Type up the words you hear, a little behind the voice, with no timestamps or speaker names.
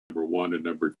number one, and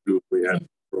number two, we had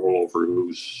control over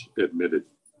who's admitted.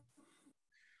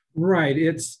 Right.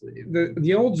 It's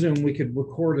the old Zoom we could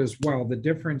record as well. The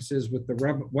difference is with the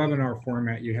webinar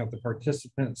format, you have the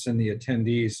participants and the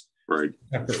attendees right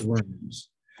separate rooms.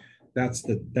 That's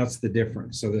the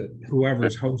difference. So that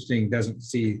whoever's hosting doesn't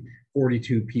see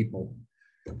 42 people.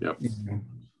 Yep. You know.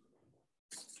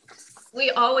 We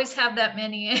always have that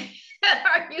many at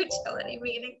our utility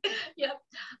meeting. Yep.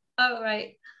 All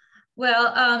right.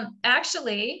 Well,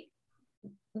 actually,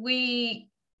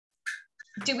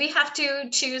 do we have to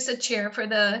choose a chair for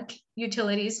the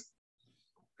utilities?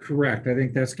 Correct. I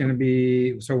think that's going to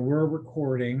be, so we're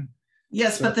recording.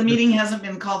 Yes, but the meeting hasn't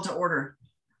been called to order.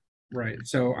 Right.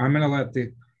 So I'm going to let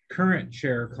the current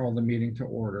chair call the meeting to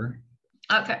order.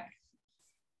 Okay.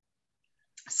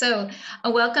 So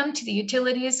welcome to the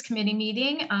Utilities Committee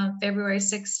meeting on February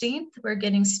 16th. We're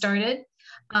getting started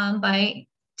by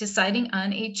deciding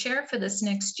on a chair for this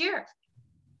next year.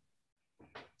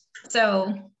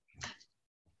 So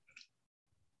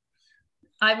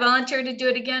I volunteer to do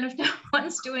it again if no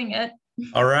one's doing it.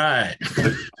 All right.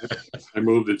 I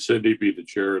move that Cindy be the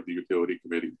chair of the Utility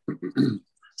Committee.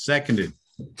 Seconded.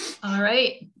 All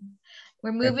right.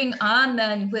 We're moving on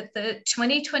then with the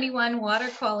 2021 Water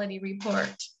Quality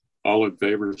Report. All in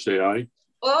favor, say aye.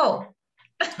 Oh.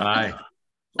 Aye.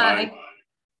 Aye.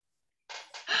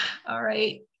 All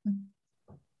right.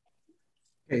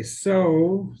 Okay,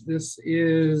 so this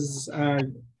is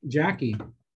Jackie.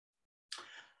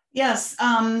 Yes,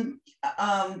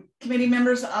 committee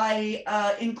members,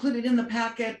 I included in the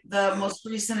packet the most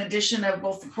recent edition of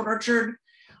both the Port Orchard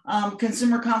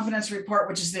Consumer Confidence Report,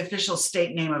 which is the official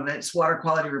state name of it. It's Water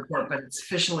Quality Report, but it's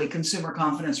officially Consumer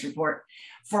Confidence Report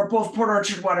for both Port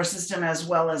Orchard Water System as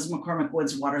well as McCormick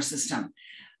Woods Water System.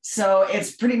 So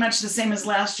it's pretty much the same as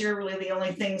last year. Really, the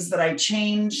only things that I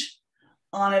change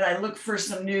on it, I look for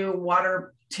some new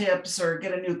water tips or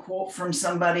get a new quote from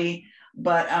somebody.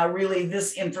 But really,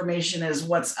 this information is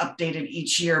what's updated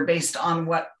each year based on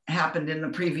what happened in the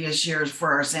previous years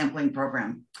for our sampling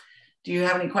program. Do you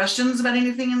have any questions about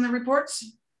anything in the reports?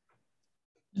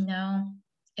 No,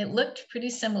 it looked pretty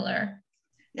similar.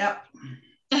 Yep.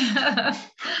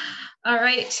 All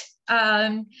right.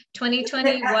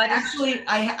 2020 water. Actually,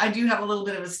 I do have a little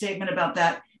bit of a statement about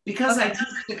that. Because I teach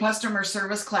the customer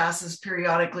service classes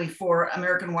periodically for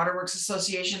American Water Works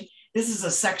Association, this is a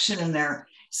section in there.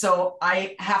 So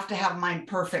I have to have mine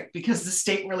perfect because the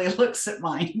state really looks at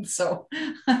mine. So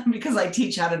because I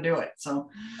teach how to do it. So.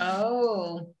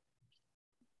 Oh,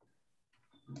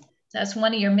 that's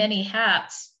one of your many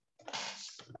hats.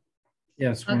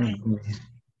 Yes. Okay.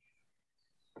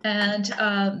 And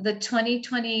the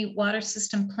 2020 water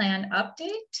system plan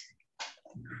update.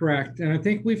 Correct. And I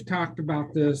think we've talked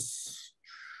about this,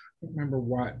 I don't remember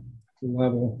what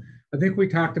level. I think we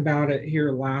talked about it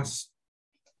here last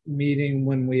meeting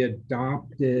when we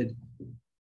adopted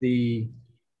the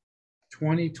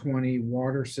 2020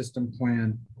 water system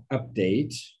plan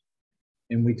update.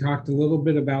 And we talked a little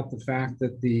bit about the fact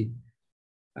that the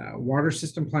water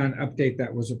system plan update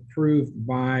that was approved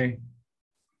by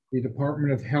the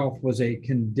Department of Health was a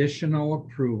conditional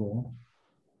approval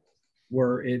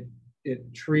where it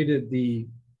treated the,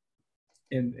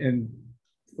 and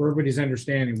for everybody's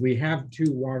understanding, we have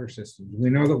two water systems.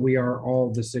 We know that we are all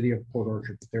the city of Port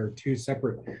Orchard, but there are two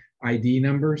separate ID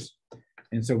numbers.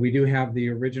 And so we do have the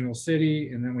original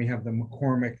city, and then we have the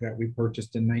McCormick that we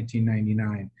purchased in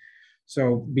 1999.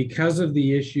 So because of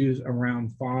the issues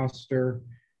around Foster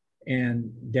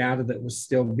and data that was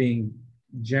still being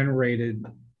generated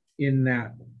in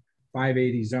that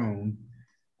 580 zone,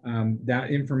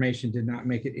 that information did not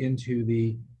make it into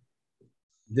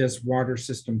this water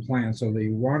system plan. So the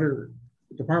Water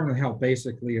Department of Health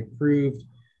basically approved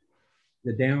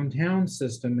the downtown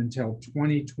system until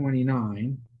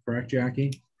 2029, correct,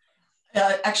 Jackie?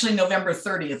 Actually, November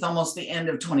 30th, almost the end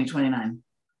of 2029.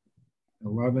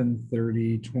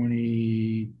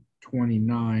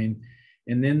 11/30/2029,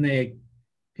 and then they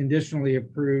conditionally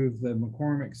approved the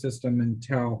McCormick system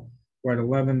until what,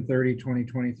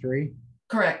 11/30/2023?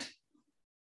 Correct.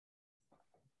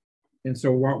 And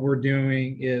so what we're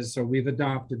doing is, so we've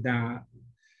adopted that.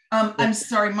 I'm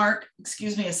sorry, Mark,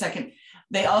 excuse me a second.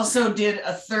 They also did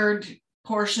a third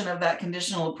portion of that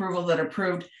conditional approval that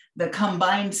approved the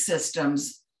combined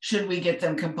systems, should we get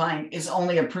them combined, is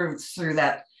only approved through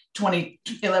that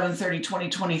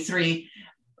 11/30/2023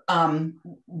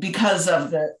 because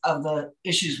of the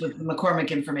issues with the McCormick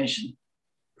information.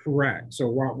 Correct. So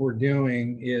what we're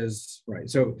doing is, right.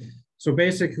 So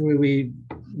basically we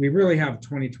really have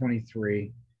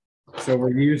 2023. So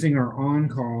we're using our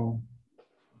on-call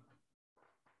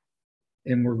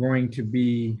And we're going to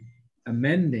be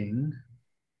amending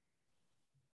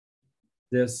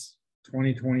this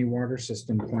 2020 water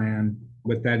system plan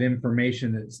with that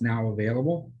information that's now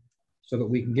available so that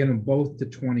we can get them both to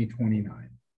 2029.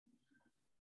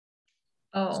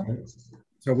 Oh,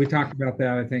 So we talked about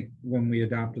that, I think, when we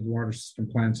adopted the water system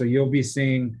plan. So you'll be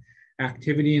seeing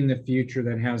activity in the future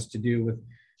that has to do with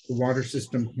the water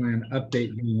system plan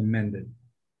update being amended.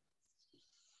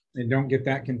 And don't get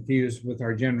that confused with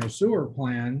our general sewer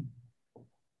plan.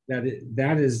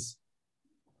 That is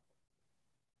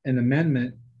an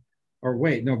amendment, or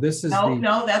wait, no, this is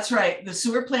No, that's right. The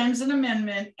sewer plan is an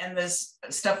amendment, and this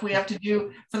stuff we have to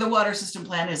do for the water system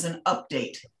plan is an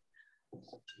update.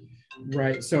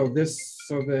 right. Sorry about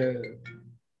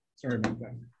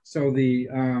that. So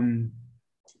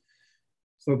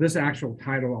this actual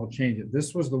title, I'll change it.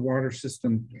 This was the water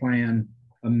system plan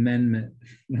amendment.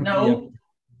 No,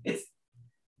 it's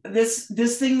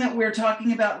this thing that we're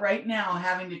talking about right now,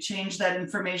 having to change that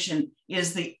information,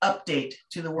 is the update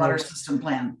to the water system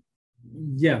plan.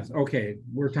 Yes, okay.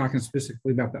 We're talking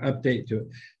specifically about the update to it.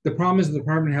 The problem is the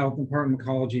Department of Health and Department of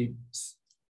Ecology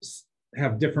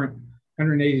have different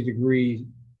 180-degree,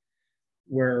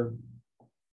 where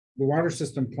the water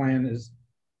system plan is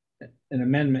an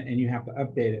amendment and you have to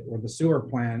update it, or the sewer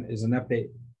plan is an update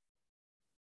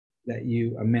that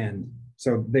you amend.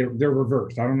 So they're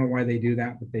reversed. I don't know why they do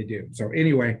that, but they do. So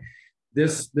anyway,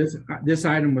 this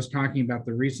item was talking about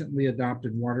the recently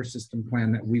adopted water system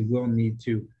plan that we will need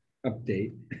to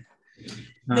update.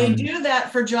 They do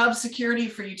that for job security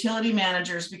for utility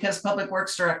managers because public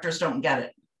works directors don't get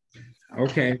it.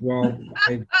 Okay, well,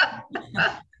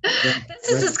 this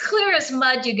is as clear as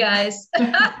mud, you guys.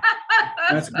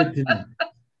 that's good to know.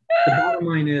 The bottom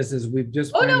line is we've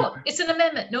just. Oh no, it's an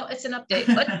amendment. No, it's an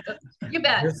update. But you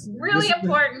bet. Really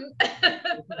important.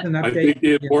 I think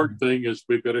the important thing is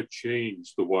we've got to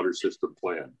change the water system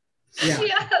plan. Yeah.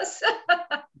 Yes.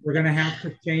 We're going to have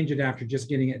to change it after just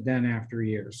getting it done after a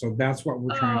year. So that's what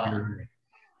we're trying to do.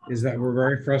 Is that we're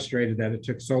very frustrated that it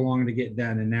took so long to get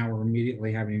done, and now we're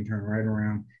immediately having to turn right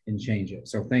around and change it.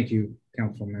 So thank you,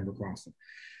 Councilmember Clausen.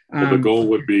 Well, the goal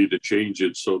would be to change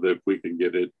it so that we can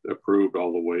get it approved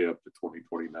all the way up to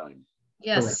 2029.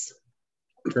 Yes.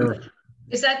 Correct.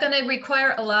 Is that going to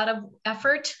require a lot of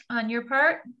effort on your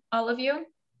part, all of you?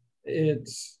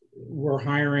 We're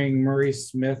hiring Murray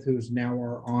Smith, who's now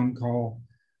our on-call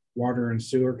water and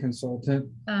sewer consultant,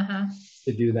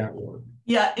 to do that work.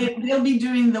 Yeah, they'll be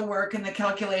doing the work and the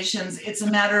calculations. It's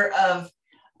a matter of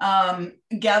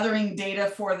gathering data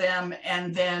for them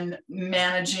and then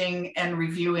managing and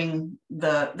reviewing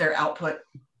their output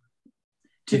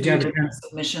to do the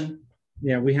submission.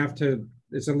 Yeah, we have to,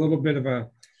 it's a little bit of a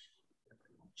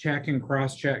check and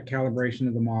cross-check calibration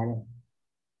of the model.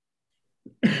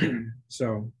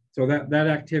 So that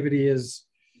activity is,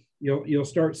 you'll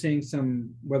start seeing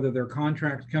some, whether they're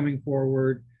contracts coming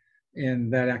forward,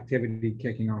 and that activity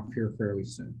kicking off here fairly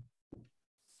soon.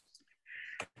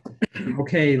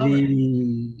 Okay,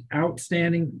 the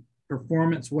Outstanding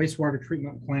Performance Wastewater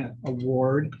Treatment Plant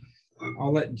Award.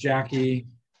 I'll let Jackie,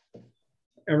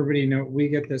 everybody know, we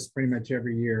get this pretty much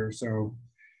every year. So,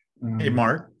 hey,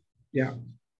 Mark. Yeah.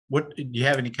 What, do you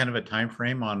have any kind of a time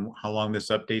frame on how long this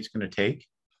update's going to take?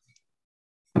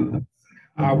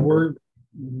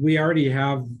 We already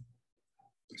have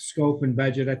scope and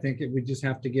budget. I think we just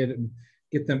have to get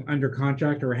them under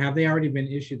contract, or have they already been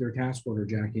issued their task order,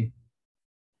 Jackie?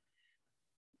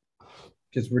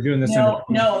 Because we're doing this.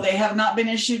 No, they have not been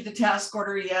issued the task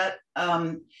order yet.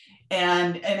 And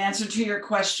in answer to your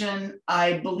question,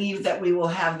 I believe that we will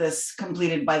have this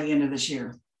completed by the end of this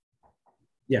year.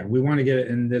 Yeah, we want to get it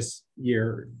in this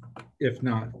year, if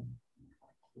not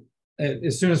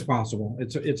as soon as possible.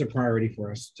 It's a priority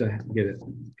for us to get it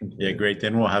completed. Yeah, great.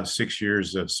 Then we'll have 6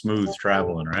 years of smooth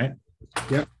traveling, right?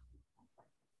 Yep.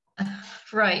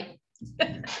 Right.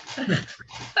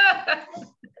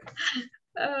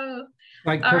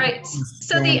 Like, all right.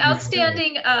 So the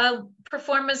Outstanding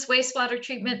Performance Wastewater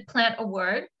Treatment Plant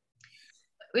Award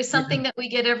is something that we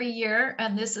get every year.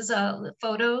 And this is a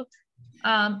photo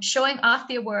showing off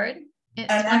the award. And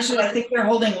actually, I think they're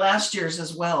holding last year's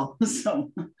as well.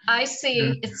 So I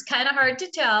see. It's kind of hard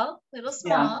to tell. A little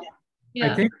small.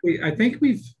 Yeah. I think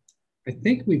we've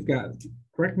got,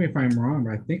 correct me if I'm wrong,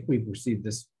 but I think we've received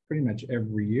this pretty much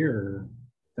every year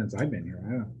since I've been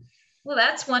here. Well,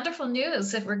 that's wonderful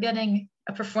news if we're getting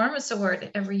a performance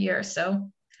award every year. So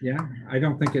yeah, I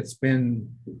don't think it's been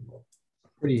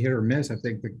pretty hit or miss. I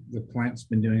think the plant's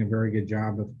been doing a very good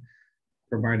job of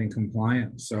providing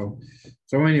compliance. So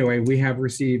anyway, we have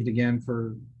received, again,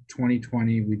 for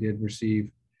 2020, we did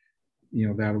receive,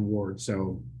 that award.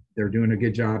 So they're doing a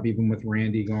good job, even with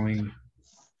Randy going,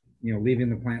 leaving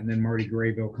the plant and then Marty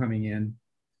Graybill coming in.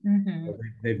 So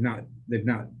they've not,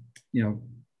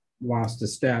 lost a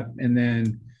step. And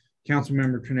then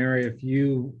Councilmember Trenary, have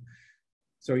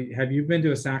you been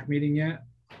to a SAC meeting yet?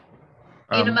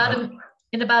 In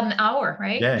about an hour,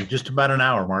 right? Yeah, just about an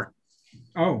hour, Mark.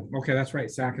 Oh, okay, that's right.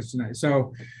 SAC is tonight.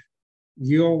 So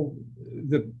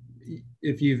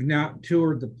if you've not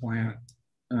toured the plant,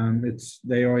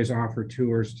 they always offer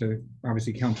tours to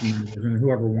obviously council members and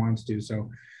whoever wants to.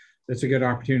 So that's a good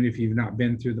opportunity if you've not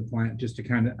been through the plant, just to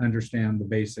kind of understand the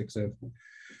basics of,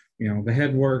 the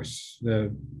headworks,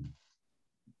 the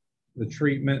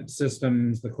treatment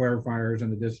systems, the clarifiers,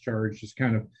 and the discharge, just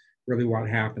kind of really what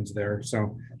happens there.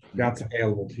 So that's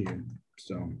available to you.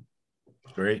 So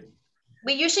great.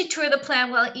 We usually tour the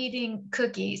plant while eating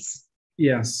cookies.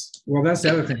 Yes. Well, that's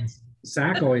the other thing.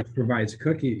 SAC always provides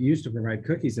used to provide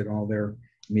cookies at all their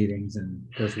meetings, and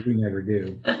of course we never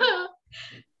do.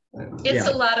 It's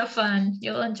a lot of fun.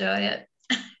 You'll enjoy it.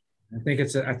 I think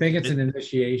it's an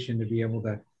initiation to be able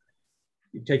to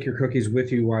take your cookies with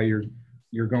you while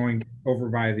you're going over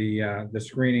by the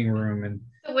screening room and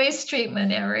the waste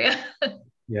treatment area.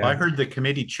 Yeah. Well, I heard the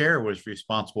committee chair was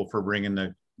responsible for bringing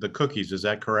the cookies. Is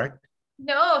that correct?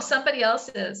 No, somebody else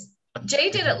is. Jay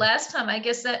did it last time. I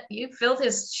guess that you filled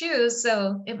his shoes,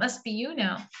 so it must be you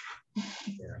now.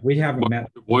 Yeah, we haven't met.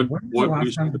 One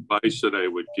piece of advice that I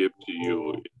would give to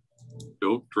you: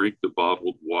 don't drink the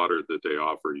bottled water that they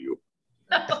offer you.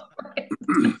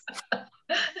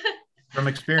 From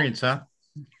experience, huh?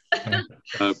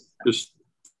 Just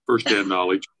first-hand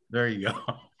knowledge. There you go.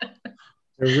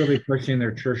 They're really pushing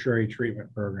their tertiary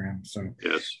treatment program. So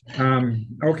yes.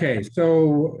 Okay,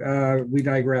 so we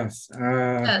digress.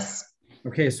 Yes.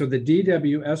 Okay, so the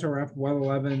DW SRF well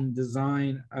 11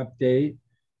 design update.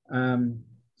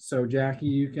 So Jackie,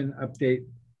 you can update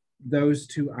those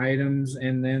two items,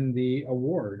 and then the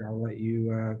award. I'll let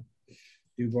you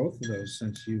do both of those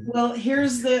since you. Well,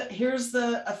 here's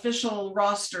the official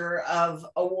roster of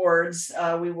awards.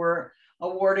 We were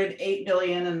awarded $8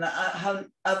 billion, and the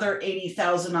other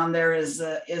 80,000 on there is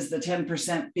the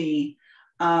 10% fee.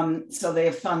 So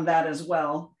they fund that as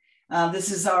well.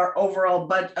 This is our overall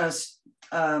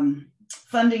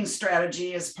funding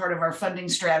strategy. As part of our funding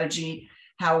strategy,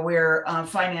 how we're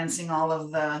financing all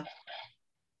of the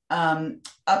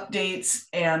updates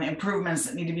and improvements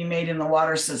that need to be made in the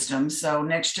water system. So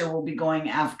next year we'll be going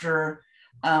after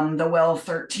the well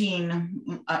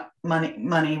 13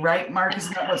 money, right, Mark?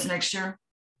 Isn't that what's next year?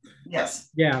 Yes.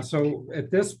 Yeah, so at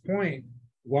this point,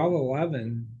 well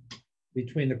 11,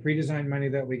 between the pre-design money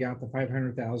that we got, the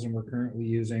 500,000 we're currently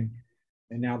using,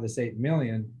 and now this 8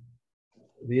 million,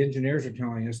 the engineers are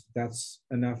telling us that's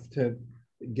enough to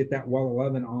get that well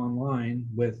 11 online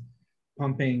with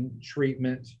pumping,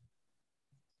 treatment,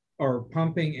 or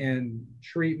pumping and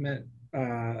treatment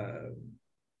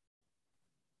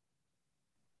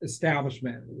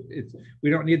establishment. We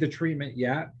don't need the treatment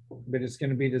yet, but it's going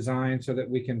to be designed so that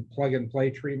we can plug and play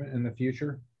treatment in the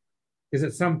future. Because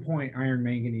at some point, iron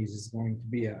manganese is going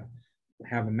to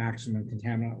have a maximum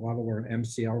contaminant level or an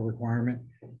MCL requirement.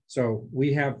 So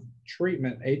we have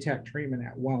treatment, ATEC treatment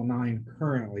at well 9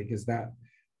 currently, because that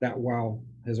well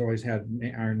has always had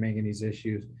iron manganese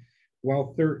issues.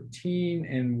 Well 13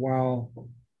 and well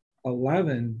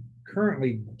 11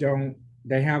 currently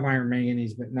they have iron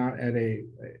manganese, but not at a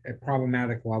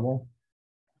problematic level.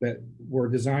 But we're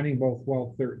designing both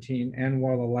well 13 and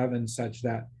well 11 such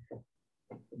that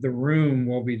the room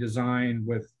will be designed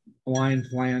with blind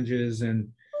flanges and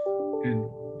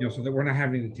so that we're not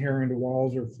having to tear into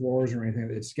walls or floors or anything.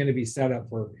 It's going to be set up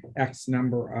for X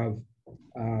number of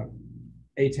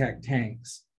ATEC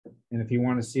tanks. And if you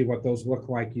want to see what those look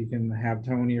like, you can have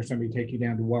Tony or somebody take you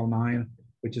down to well 9,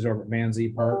 which is over at Van Zee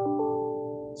Park.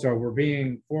 So we're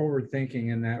being forward thinking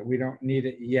in that we don't need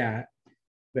it yet,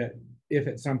 but if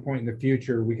at some point in the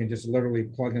future, we can just literally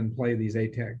plug and play these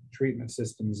ATEC treatment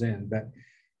systems in. But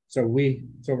so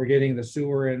we're getting the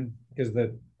sewer in, because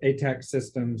the ATEC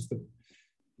systems,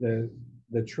 the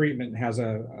treatment has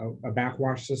a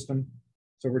backwash system.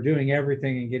 So we're doing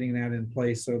everything and getting that in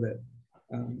place so that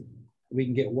we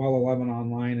can get well 11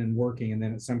 online and working. And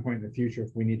then at some point in the future,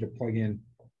 if we need to plug in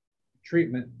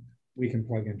treatment, we can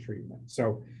plug in treatment.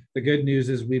 So the good news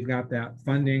is we've got that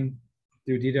funding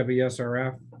through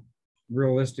DWSRF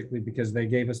realistically, because they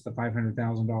gave us the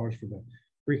 $500,000 for the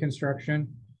pre-construction.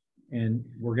 And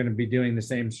we're going to be doing the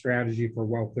same strategy for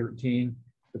well 13.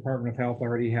 Department of Health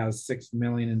already has $6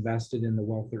 million invested in the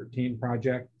well 13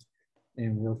 project.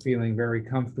 And we're feeling very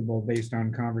comfortable based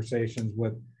on conversations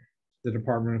with the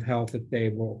Department of Health that they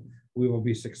will we will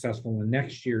be successful in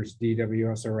next year's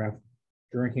DWSRF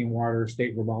Drinking Water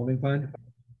State Revolving Fund.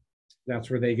 That's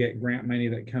where they get grant money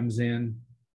that comes in,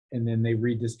 and then they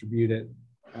redistribute it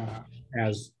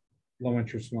as low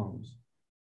interest loans.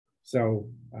 So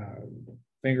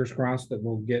fingers crossed that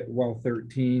we'll get well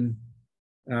 13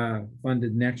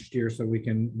 funded next year, so we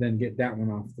can then get that one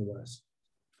off the list.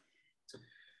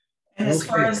 And as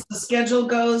far as the schedule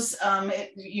goes,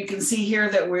 you can see here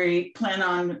that we plan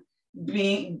on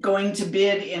going to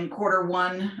bid in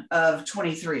Q1 of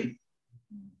 23.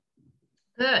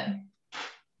 Good.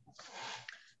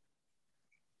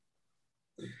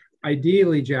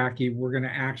 Ideally, Jackie, we're going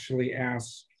to actually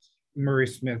ask Murray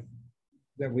Smith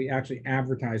that we actually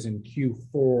advertise in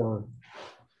Q4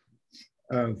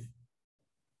 of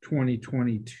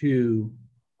 2022,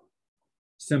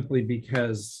 simply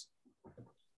because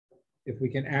if we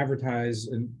can advertise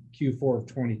in Q4 of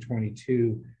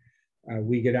 2022,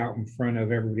 we get out in front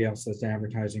of everybody else that's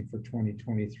advertising for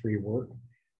 2023 work.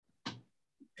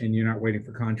 And you're not waiting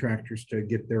for contractors to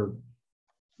get their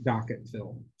docket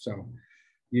filled. So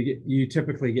you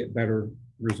typically get better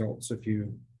results if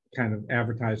you kind of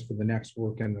advertise for the next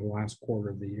work in the last quarter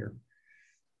of the year.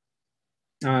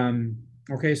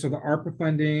 Okay, so the ARPA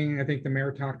funding, I think the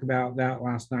mayor talked about that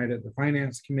last night at the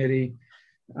finance committee.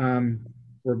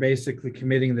 We're basically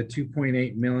committing the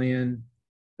 2.8 million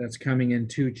that's coming in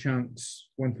 2 chunks.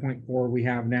 1.4 we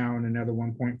have now and another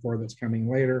 1.4 that's coming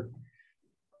later.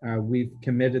 We've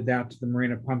committed that to the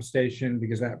Marina Pump Station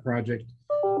because that project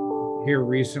here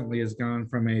recently has gone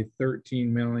from a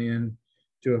 13 million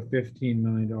to a $15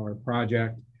 million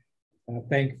project.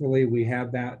 Thankfully, we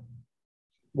had that.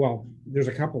 Well, there's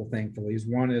a couple of thankfullys.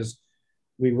 One is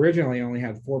we originally only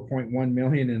had 4.1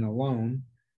 million in a loan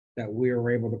that we were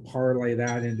able to parlay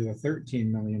that into a $13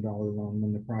 million loan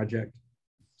when the project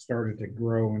started to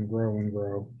grow and grow and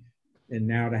grow. And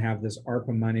now to have this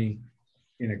ARPA money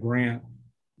in a grant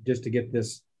just to get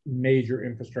this major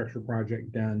infrastructure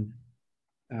project done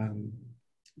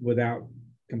without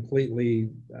completely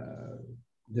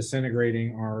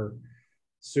disintegrating our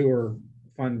sewer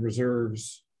fund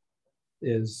reserves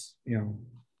is, you know,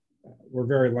 we're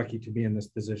very lucky to be in this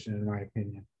position, in my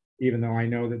opinion, even though I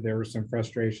know that there was some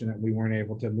frustration that we weren't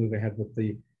able to move ahead with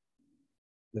the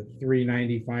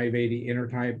 390, 580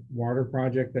 intertype water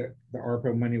project that the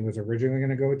ARPA money was originally going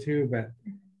to go to, but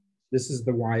this is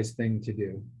the wise thing to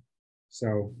do.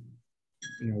 So,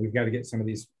 you know, we've got to get some of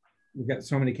these, we've got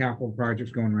so many capital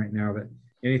projects going right now that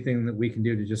anything that we can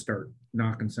do to just start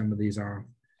knocking some of these off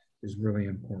is really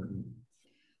important.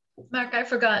 Mark, I've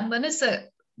forgotten,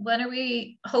 when are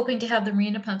we hoping to have the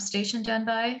Marina Pump Station done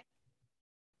by?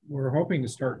 We're hoping to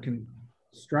start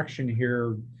construction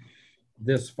here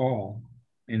this fall,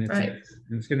 and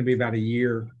it's going to be about a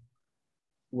year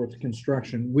worth of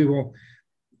construction. We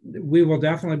will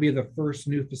definitely be the first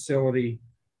new facility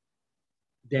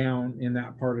down in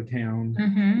that part of town,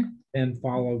 and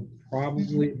followed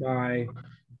probably by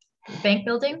bank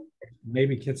building,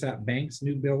 maybe Kitsap Bank's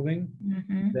new building,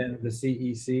 then the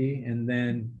CEC, and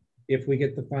then if we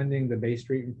get the funding, the Bay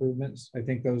Street improvements. I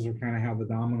think those are kind of how the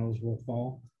dominoes will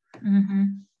fall.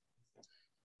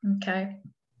 Okay,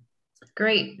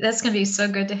 great. That's going to be so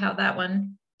good to have that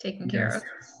one taken care of.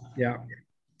 Yeah.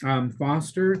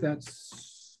 Foster,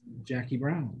 that's Jackie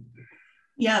Brown.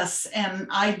 Yes, and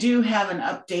I do have an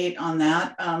update on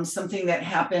that. Something that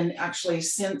happened actually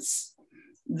since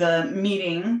the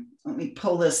meeting. Let me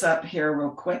pull this up here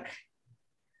real quick.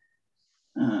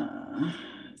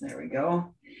 There we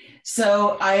go.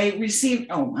 So I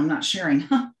received, oh, I'm not sharing.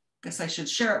 Guess I should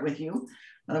share it with you.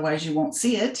 Otherwise you won't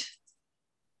see it.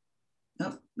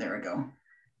 Oh, there we go.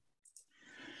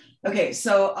 Okay,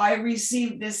 so I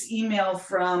received this email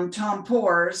from Tom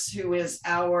Pors, who is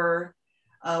our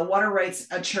water rights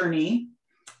attorney.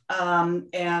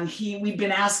 And we've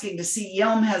been asking to see,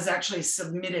 Yelm has actually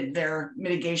submitted their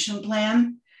mitigation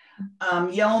plan.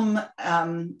 Yelm,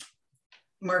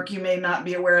 Mark, you may not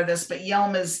be aware of this, but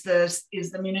Yelm is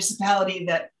the municipality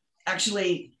that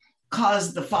actually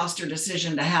caused the Foster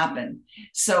decision to happen.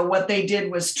 So what they did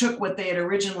was took what they had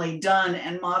originally done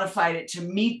and modified it to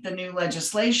meet the new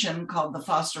legislation called the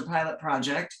Foster Pilot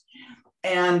Project.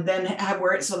 And then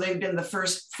so they've been the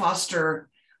first Foster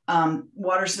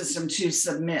water system to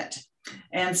submit.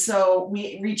 And so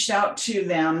we reached out to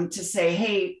them to say,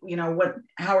 hey, you know,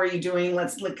 how are you doing?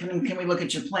 Let's look, can we look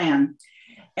at your plan?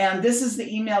 And this is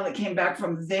the email that came back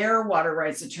from their water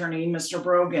rights attorney, Mr.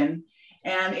 Brogan.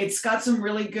 And it's got some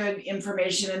really good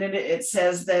information in it. It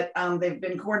says that they've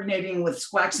been coordinating with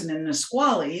Squaxin and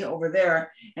Nisqually over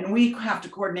there, and we have to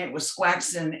coordinate with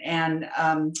Squaxin and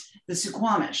the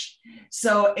Suquamish.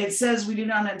 So it says we do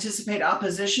not anticipate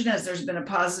opposition as there's been a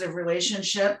positive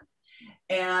relationship.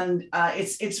 And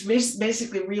it's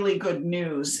basically really good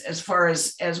news as far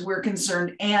as we're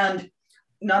concerned. And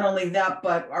not only that,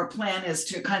 but our plan is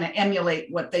to kind of emulate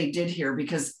what they did here,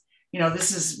 because you know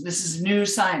this is new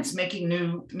science, making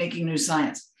new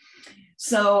science.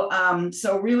 So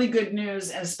so really good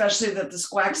news, and especially that the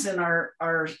Squaxin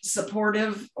are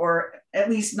supportive, or at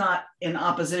least not in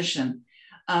opposition.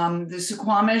 The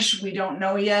Suquamish, we don't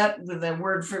know yet. The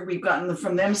word we've gotten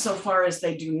from them so far is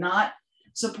they do not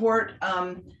support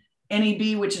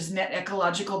NEB, which is net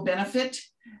ecological benefit.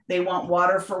 They want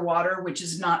water for water, which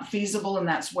is not feasible, and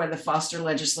that's why the Foster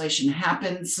legislation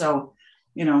happened. So,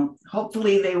 you know,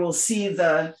 hopefully they will see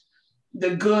the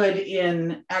good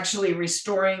in actually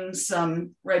restoring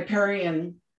some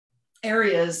riparian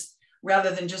areas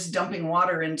rather than just dumping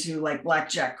water into like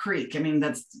Blackjack Creek. I mean,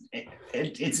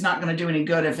 it's not going to do any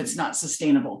good if it's not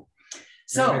sustainable.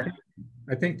 So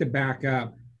I think to back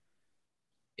up,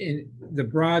 in the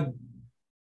broad,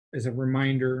 as a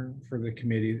reminder for the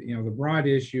committee, you know, the broad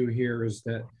issue here is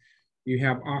that you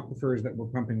have aquifers that we're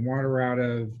pumping water out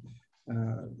of.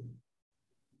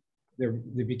 There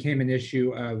became an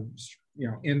issue of, you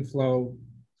know, inflow,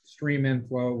 stream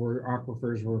inflow, where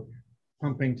aquifers were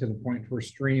pumping to the point where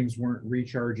streams weren't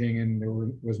recharging and there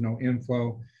was no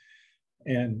inflow.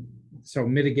 And so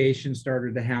mitigation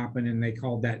started to happen, and they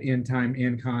called that in time,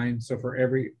 in kind. So for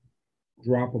every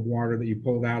drop of water that you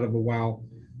pulled out of a well,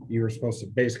 you were supposed to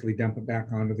basically dump it back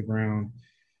onto the ground.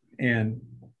 And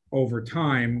over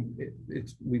time,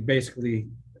 we basically,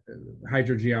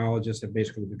 hydrogeologists have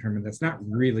basically determined that's not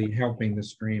really helping the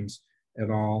streams at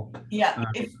all. Yeah,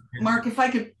 Mark, if I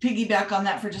could piggyback on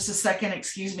that for just a second,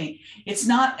 excuse me. It's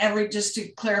not every, just to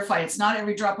clarify, it's not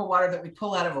every drop of water that we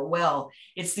pull out of a well.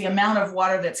 It's the amount of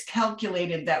water that's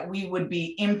calculated that we would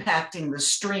be impacting the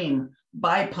stream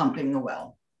by pumping the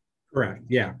well. Correct,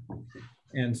 yeah.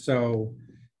 And so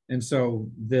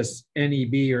this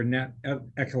NEB, or net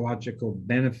ecological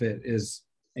benefit, is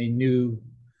a new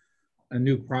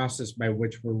process by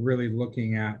which we're really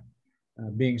looking at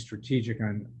being strategic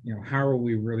on, you know, how are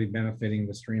we really benefiting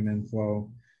the stream inflow.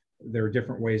 There are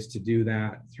different ways to do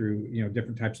that through, you know,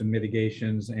 different types of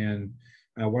mitigations. And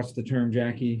what's the term,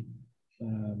 Jackie?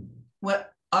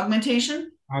 What,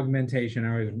 augmentation? Augmentation,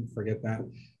 I always forget that.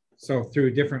 So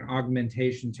through different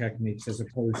augmentation techniques, as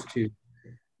opposed to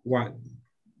what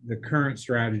the current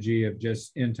strategy of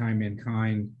just in time, in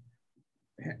kind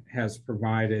has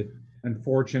provided.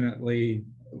 Unfortunately,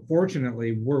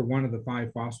 fortunately, we're one of the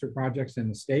 5 foster projects in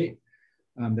the state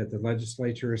that the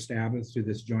legislature established through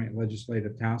this joint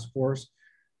legislative task force.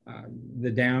 The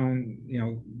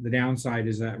downside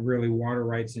is that really water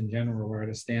rights in general are at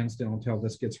a standstill until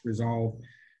this gets resolved.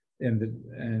 And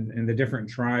the different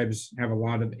tribes have a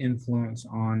lot of influence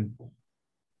on,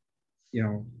 you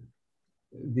know,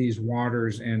 these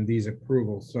waters and these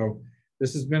approvals. So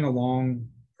this has been a long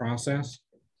process.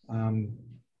 I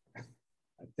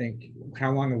think,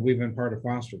 how long have we been part of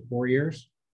Foster? 4 years?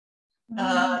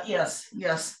 Yes.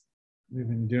 We've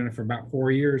been doing it for about 4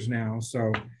 years now.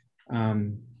 So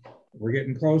we're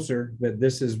getting closer, but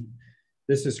this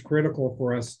is critical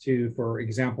for us to, for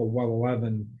example, well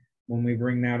 11, when we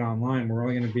bring that online, we're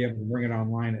only going to be able to bring it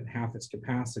online at half its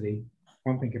capacity,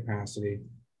 pumping capacity.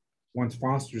 Once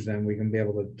Foster's in, we can be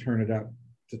able to turn it up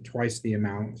to twice the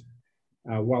amount.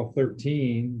 Well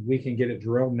 13, we can get it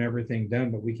drilled and everything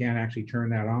done, but we can't actually turn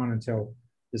that on until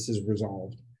this is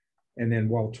resolved. And then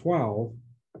well 12,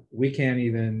 we can't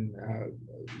even,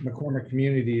 McCormick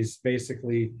Communities,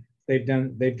 basically, they've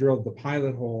drilled the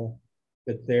pilot hole,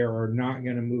 but they are not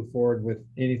going to move forward with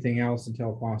anything else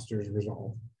until Foster is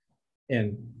resolved.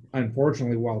 And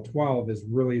unfortunately, well 12 is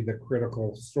really the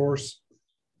critical source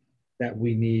that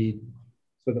we need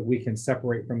so that we can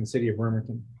separate from the city of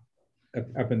Bremerton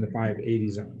up in the 580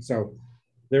 zone. So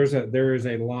there is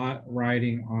a lot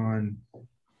riding on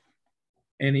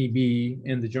NEB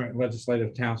and the Joint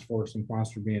Legislative Task Force and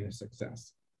Foster being a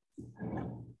success.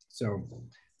 So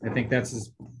I think that's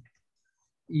as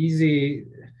easy,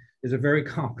 is a very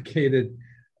complicated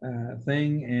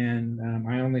thing, and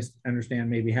I only understand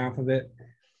maybe half of it,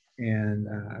 and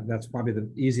that's probably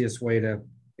the easiest way to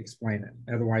explain it.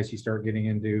 Otherwise, you start getting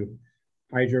into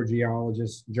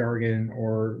hydrogeologist jargon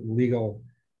or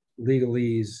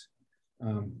legalese,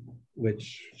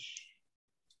 which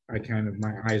I kind of,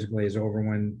 my eyes glaze over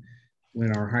when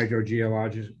our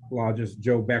hydrogeologist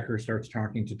Joe Becker starts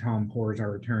talking to Tom Pors,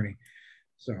 our attorney.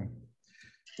 So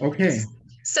Okay.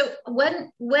 So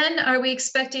when are we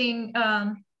expecting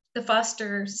the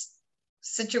Foster's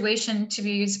situation to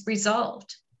be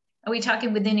resolved? Are we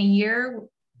talking within a year?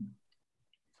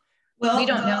 Well, we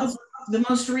don't know. The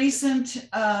most recent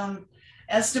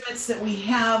estimates that we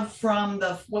have from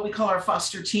what we call our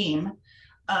Foster team,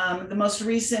 the most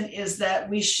recent is that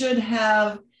we should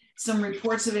have some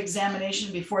reports of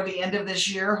examination before the end of this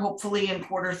year, hopefully in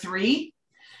Q3.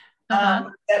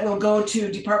 That will go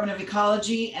to Department of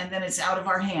Ecology, and then it's out of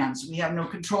our hands. We have no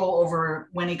control over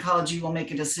when Ecology will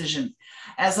make a decision.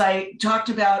 As I talked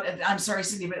about, I'm sorry,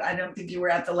 Cindy, but I don't think you were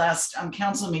at the last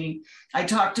council meeting. I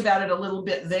talked about it a little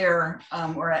bit there,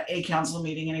 or at a council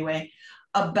meeting anyway,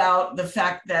 about the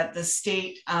fact that the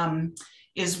state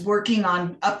is working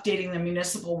on updating the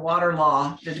municipal water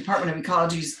law. The Department of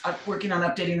Ecology is working on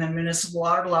updating the municipal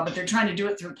water law, but they're trying to do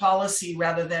it through policy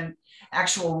rather than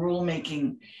actual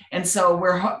rulemaking. And so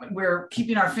we're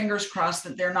keeping our fingers crossed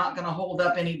that they're not going to hold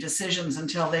up any decisions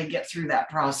until they get through that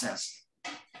process.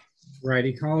 Right.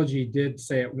 Ecology did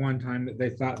say at one time that they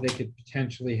thought they could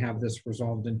potentially have this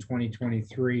resolved in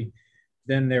 2023.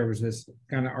 Then there was this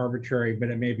kind of arbitrary, but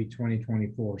it may be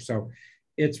 2024. So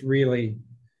it's really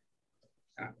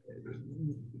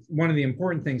one of the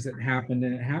important things that happened,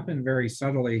 and it happened very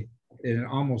subtly, and it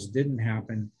almost didn't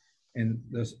happen. And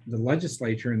the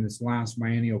legislature in this last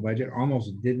biennial budget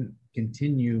almost didn't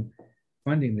continue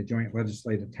funding the Joint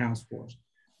Legislative Task Force.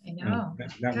 I know.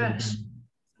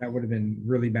 That would have been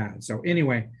really bad. So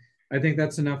anyway, I think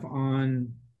that's enough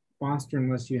on Foster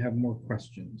unless you have more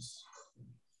questions.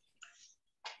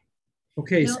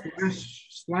 Okay, nope.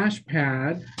 splash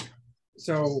pad.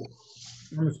 So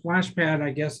on the splash pad,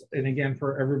 I guess, and again,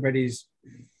 for everybody's,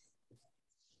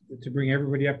 to bring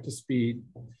everybody up to speed.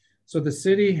 So the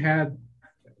city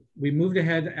we moved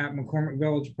ahead at McCormick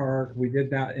Village Park. We did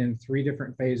that in 3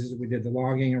 different phases. We did the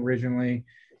logging originally,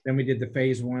 then we did the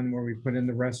phase 1 where we put in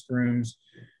the restrooms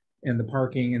and the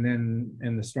parking,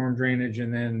 and the storm drainage,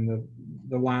 and then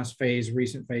the last phase,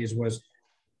 recent phase, was,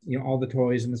 you know, all the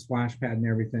toys and the splash pad and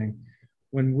everything.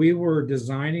 When we were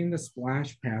designing the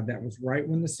splash pad, that was right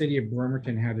when the city of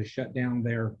Bremerton had to shut down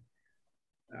their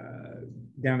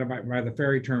down by the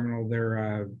ferry terminal,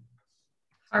 their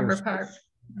Harbor Park,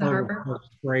 the harbor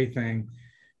spray thing,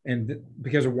 and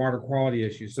because of water quality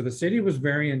issues. So the city was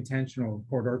very intentional,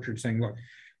 Port Orchard, saying, look,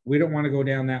 we don't want to go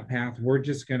down that path. We're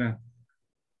just gonna,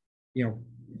 you know,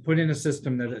 put in a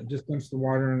system that it just dumps the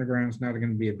water on the ground. It's not going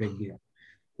to be a big deal.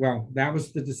 Well, that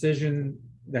was the decision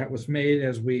that was made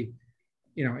as we,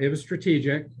 you know, it was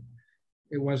strategic.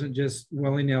 It wasn't just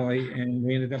willy-nilly, and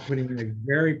we ended up putting in a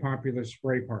very popular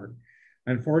spray park.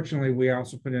 Unfortunately, we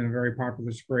also put in a very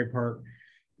popular spray park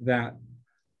that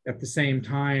at the same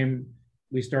time,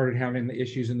 we started having the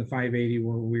issues in the 580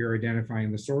 where we were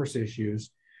identifying the source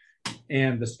issues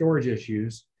and the storage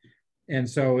issues. And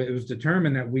so it was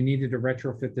determined that we needed to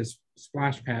retrofit this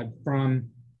splash pad from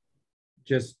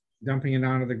just dumping it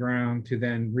onto the ground to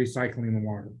then recycling the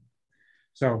water.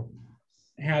 So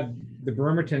had the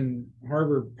Bremerton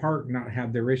Harbor Park not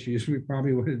had their issues, we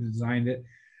probably would have designed it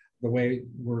the way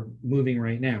we're moving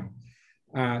right now.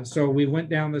 So we went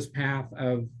down this path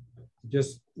of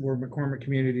just where McCormick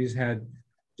Communities had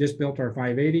just built our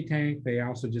 580 tank. They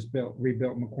also just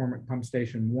rebuilt McCormick Pump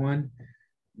Station 1.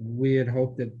 We had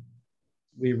hoped that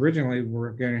we originally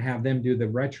were going to have them do the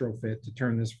retrofit to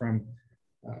turn this from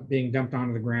being dumped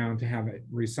onto the ground to have it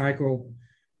recycled.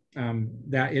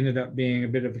 That ended up being a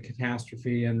bit of a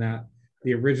catastrophe, in that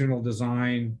the original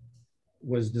design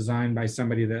was designed by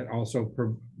somebody that also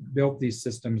built these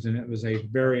systems, and it was a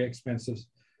very expensive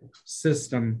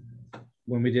system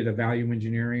when we did a value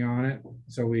engineering on it.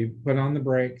 So we put on the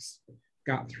brakes,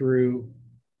 got through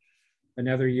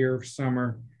another year of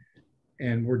summer,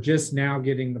 and we're just now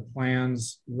getting the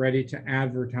plans ready to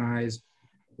advertise,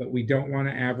 but we don't want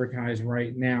to advertise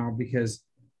right now because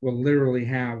we'll literally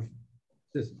have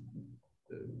this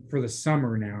for the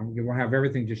summer now. We'll have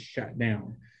everything just shut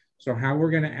down. So how we're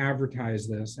going to advertise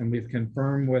this, and we've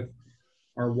confirmed with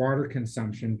our water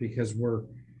consumption, because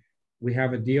we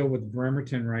have a deal with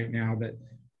Bremerton right now that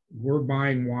we're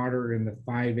buying water in the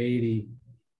 580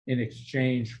 in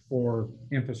exchange for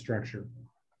infrastructure.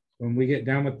 When we get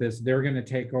done with this, they're going to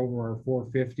take over our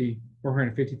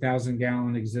 450,000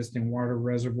 gallon existing water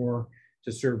reservoir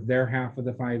to serve their half of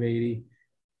the 580,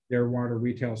 their water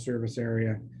retail service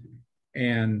area.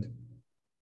 And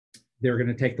they're going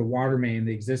to take the water main,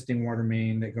 the existing water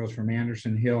main that goes from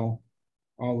Anderson Hill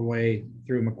all the way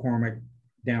through McCormick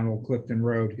down Old Clifton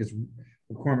Road, because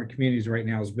McCormick Communities right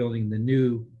now is building the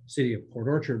new City of Port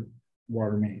Orchard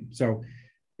water main. So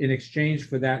in exchange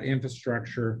for that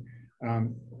infrastructure,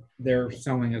 they're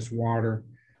selling us water.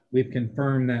 we've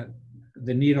confirmed that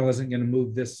the needle isn't going to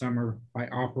move this summer by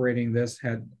operating this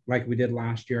head like we did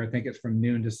last year. I think it's from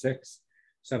noon to 6,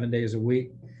 7 days a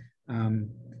week. And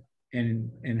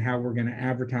how we're going to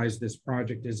advertise this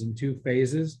project is in 2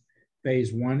 phases.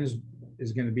 Phase 1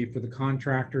 is going to be for the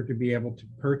contractor to be able to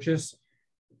purchase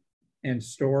and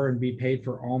store and be paid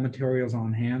for all materials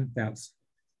on hand. That's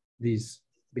these,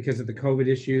 because of the COVID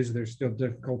issues, there's still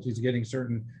difficulties getting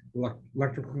certain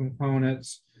electrical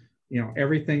components, you know,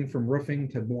 everything from roofing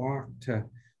to block to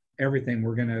everything.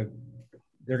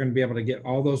 They're going to be able to get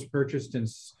all those purchased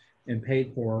and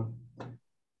paid for,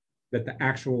 but the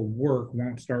actual work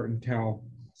won't start until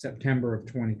September of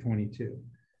 2022.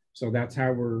 So that's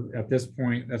how we're at this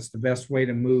point. That's the best way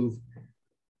to move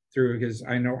through, because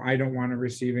I know I don't want to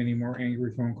receive any more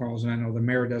angry phone calls, and I know the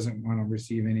mayor doesn't want to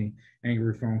receive any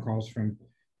angry phone calls from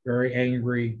very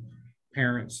angry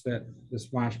parents that the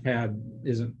splash pad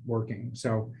isn't working.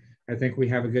 So I think we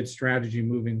have a good strategy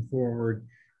moving forward,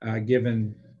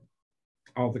 given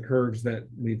all the curves that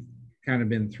we've kind of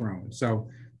been thrown. So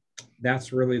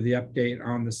that's really the update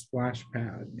on the splash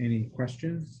pad. Any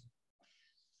questions?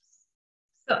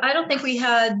 So I don't think we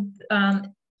had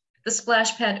the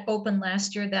splash pad open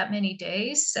last year that many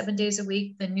days, 7 days a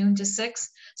week, the noon to 6.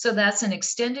 So that's an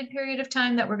extended period of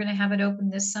time that we're going to have it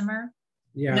open this summer.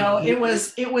 Yeah. No, it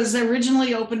was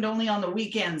originally opened only on the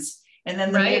weekends. And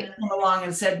then the mayor came along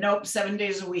and said, nope, 7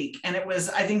 days a week. And it was,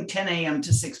 I think, 10 a.m.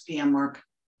 to 6 p.m. Mark.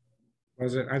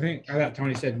 Was it? I thought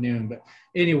Tony said noon, but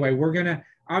anyway, we're going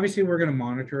to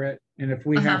monitor it. And if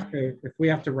we have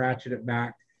to ratchet it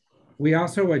back, we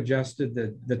also adjusted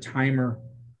the timer,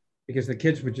 because the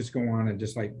kids would just go on and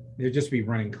they'd just be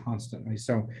running constantly.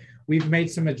 So we've made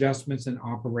some adjustments in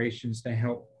operations to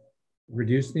help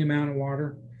reduce the amount of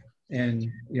water. And,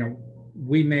 you know,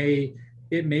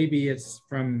 it's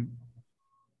from,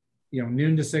 you know,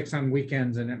 noon to 6 on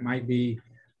weekends, and it might be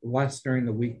less during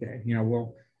the weekday. You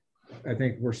know, I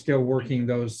think we're still working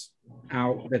those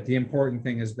out, but the important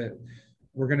thing is that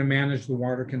we're going to manage the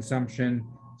water consumption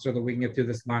so that we can get through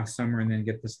this last summer and then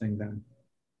get this thing done.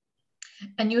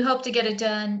 And you hope to get it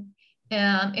done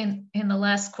in the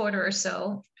last quarter or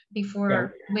so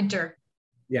before winter.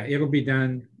 Yeah, it'll be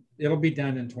done. It'll be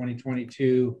done in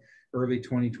 2022, early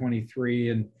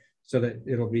 2023, and so that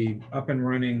it'll be up and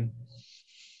running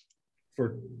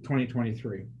for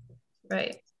 2023.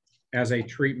 Right. As a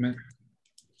treatment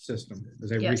system,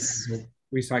 as a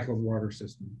recycled water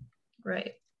system.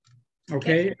 Right.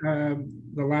 Okay.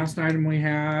 The last item we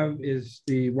have is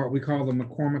what we call the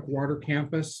McCormick Water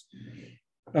Campus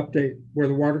update, where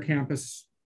the water campus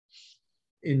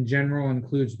in general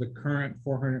includes the current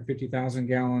 450,000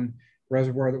 gallon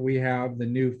reservoir that we have, the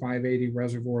new 580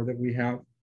 reservoir that we have,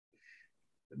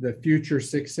 the future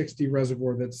 660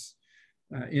 reservoir that's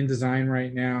in design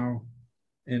right now,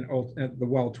 and at the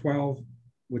well 12,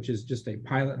 which is just a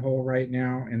pilot hole right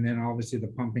now, and then obviously the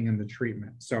pumping and the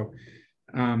treatment. So,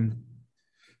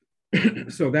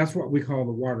 so that's what we call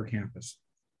the water campus.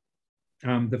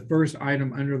 The first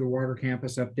item under the water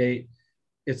campus update,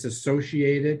 it's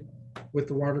associated with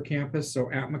the water campus.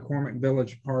 So at McCormick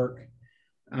Village Park,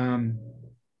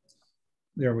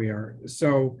 there we are.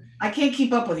 So I can't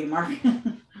keep up with you, Mark.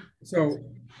 So,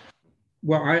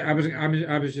 well, I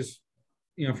was just,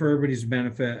 you know, for everybody's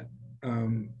benefit,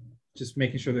 just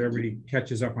making sure that everybody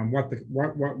catches up on what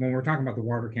when we're talking about the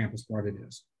water campus, what it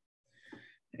is.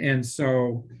 And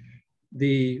so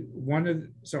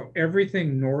so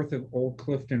everything north of Old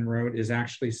Clifton Road is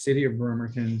actually City of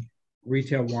Bremerton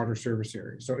retail water service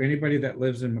area. So anybody that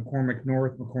lives in McCormick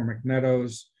North, McCormick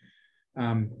Meadows,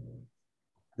 the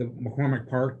McCormick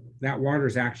Park, that water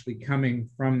is actually coming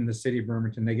from the City of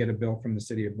Bremerton. They get a bill from the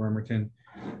City of Bremerton,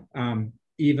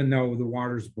 even though the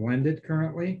water's blended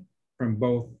currently from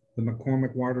both the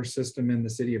McCormick water system and the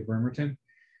City of Bremerton.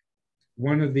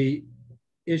 One of the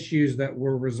issues that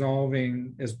we're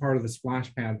resolving as part of the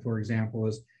splash pad, for example,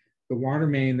 is the water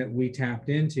main that we tapped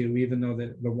into, even though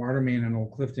the water main in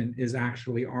Old Clifton is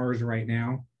actually ours right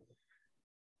now.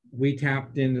 We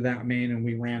tapped into that main and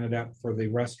we ran it up for the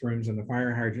restrooms and the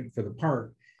fire hydrant for the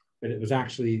park, but it was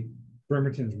actually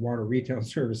Bremerton's water retail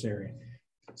service area.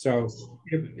 So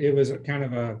it was a kind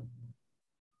of a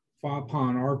faux pas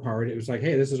on our part. It was like,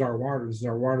 hey, this is our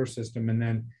water system. And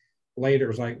then later it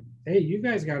was like, hey, you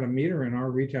guys got a meter in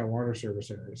our retail water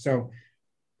service area. So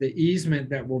the easement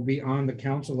that will be on the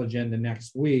council agenda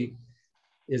next week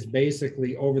is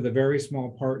basically over the very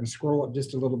small part, and scroll up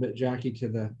just a little bit, Jackie, to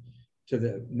the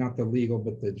not the legal,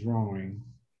 but the drawing.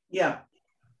 Yeah.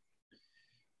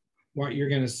 What you're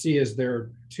going to see is there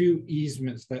are 2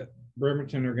 easements that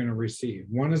Bremerton are going to receive.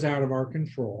 One is out of our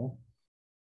control,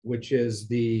 which is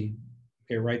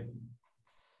Okay, right.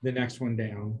 The next one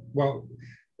down. Well,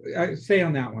 stay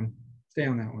on that one. Stay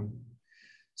on that one.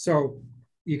 So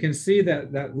you can see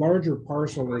that that larger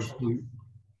parcel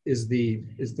is the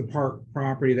park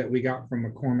property that we got from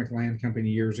McCormick Land Company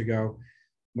years ago.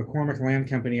 McCormick Land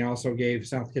Company also gave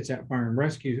South Kitsap Fire and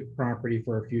Rescue property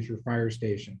for a future fire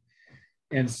station.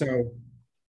 And so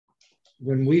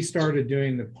when we started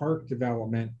doing the park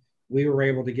development, we were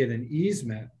able to get an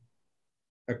easement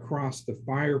across the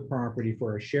fire property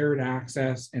for a shared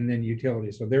access and then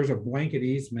utility. So there's a blanket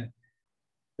easement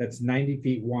that's 90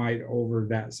 feet wide over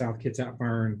that South Kitsap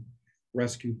Fire and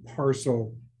Rescue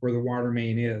parcel where the water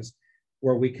main is.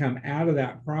 Where we come out of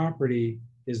that property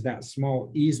is that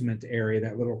small easement area,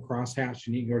 that little crosshatch,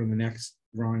 and you can go to the next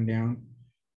drawing down.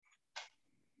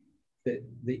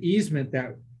 The easement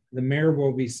that the mayor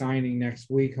will be signing next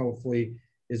week, hopefully,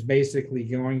 is basically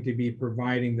going to be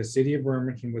providing the city of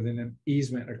Bremerton with an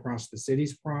easement across the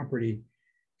city's property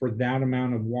for that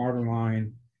amount of water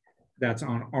line that's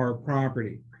on our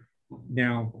property.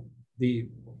 Now, the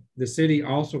city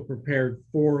also prepared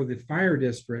for the fire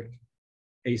district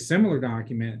a similar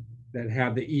document that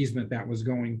had the easement that was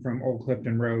going from Old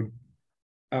Clifton Road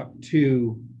up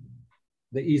to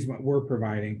the easement we're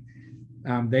providing.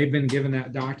 They've been given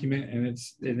that document, and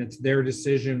it's their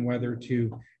decision whether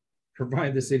to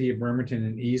provide the city of Bremerton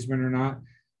an easement or not.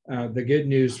 The good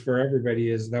news for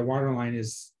everybody is the water line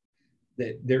is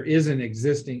that there is an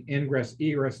existing ingress,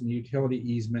 egress, and utility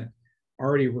easement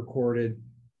already recorded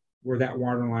where that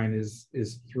water line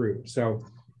is through. So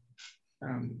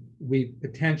we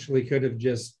potentially could have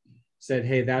just said,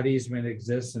 hey, that easement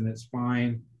exists and it's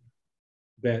fine.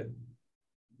 But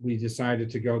we decided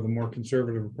to go the more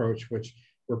conservative approach, which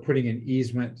we're putting an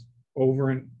easement over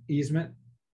an easement.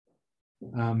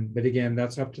 But again,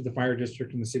 that's up to the fire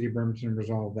district and the city of Bremerton to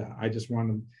resolve that. I just want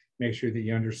to make sure that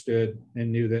you understood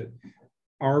and knew that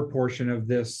our portion of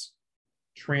this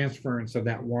transference of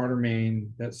that water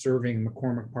main that's serving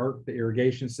McCormick Park, the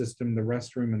irrigation system, the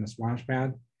restroom, and the splash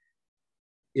pad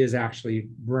is actually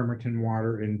Bremerton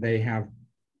water, and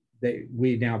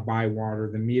we now buy water.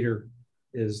 The meter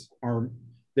is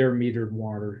their metered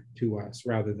water to us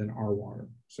rather than our water.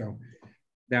 So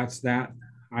that's that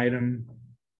item.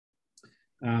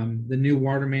 The new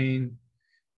water main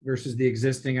versus the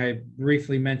existing, I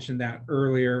briefly mentioned that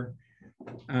earlier.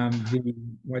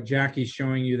 What Jackie's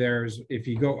showing you there is if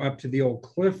you go up to the old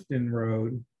Clifton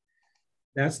Road,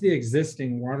 that's the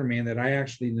existing water main that I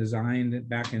actually designed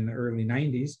back in the early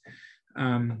 90s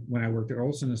when I worked at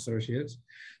Olson Associates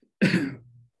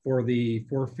for the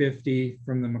 450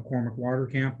 from the McCormick Water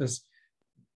Campus.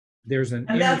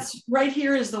 And that's right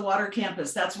here is the water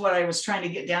campus. That's what I was trying to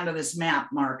get down to this map,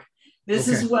 Mark. This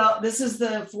is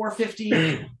the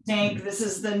 450 tank. This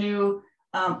is the new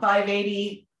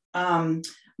 580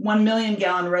 1 million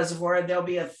gallon reservoir. There'll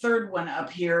be a third one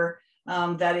up here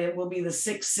that it will be the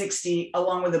 660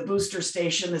 along with a booster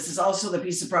station. This is also the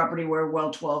piece of property where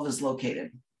well 12 is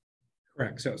located.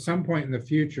 Correct. So at some point in the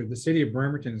future, the city of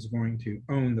Bremerton is going to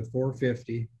own the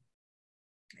 450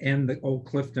 and the old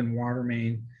Clifton water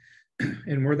main.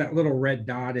 And where that little red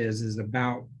dot is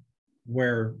about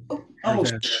where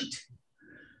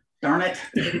darn it.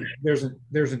 There's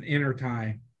an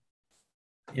intertie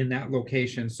in that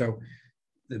location. So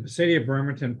the city of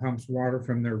Bremerton pumps water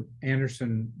from their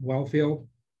Anderson well field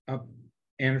up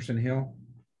Anderson Hill,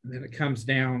 and then it comes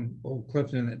down Old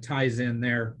Clifton and it ties in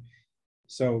there.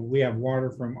 So we have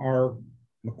water from our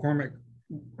McCormick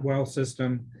well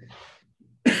system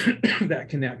that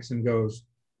connects and goes.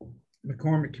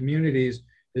 McCormick Communities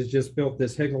has just built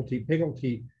this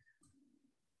Higglety-Pigglety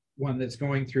one that's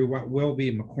going through what will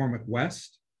be McCormick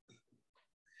West.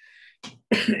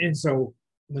 And so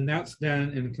when that's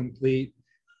done and complete,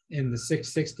 and the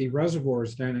 660 reservoir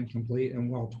is done and complete, and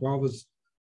well 12 is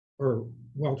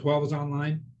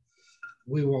online,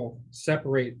 we will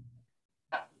separate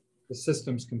the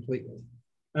systems completely,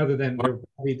 other than there will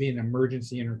probably be an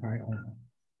emergency intertie only.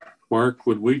 Mark,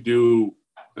 would we do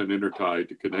an intertie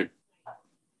to connect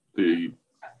the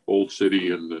old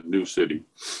city and the new city?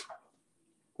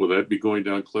 Will that be going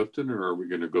down Clifton, or are we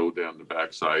going to go down the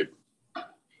backside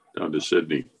down to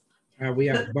Sydney? We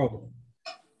have both.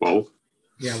 Both?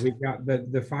 Yeah, we've got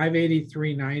the 580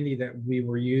 390 that we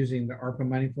were using the ARPA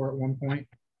money for at one point.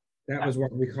 That was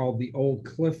what we called the old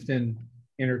Clifton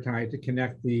intertie to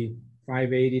connect the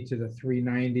 580 to the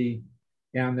 390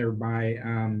 down there by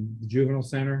the Juvenile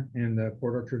Center and the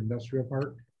Port Orchard Industrial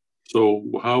Park. So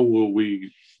how will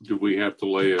do we have to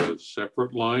lay a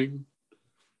separate line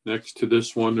next to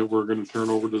this one that we're going to turn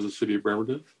over to the city of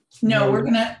Bremerton? No, we're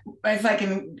gonna, if I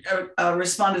can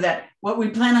respond to that, what we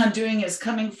plan on doing is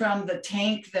coming from the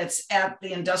tank that's at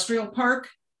the industrial park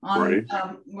on,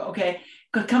 Right. Okay,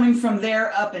 coming from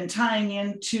there up and tying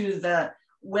into the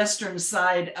western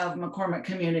side of McCormick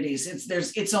Communities.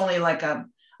 It's only like a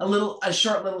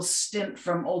short little stint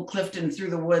from Old Clifton through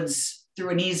the woods through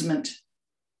an easement.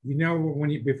 You know,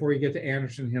 before you get to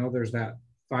Anderson Hill, there's that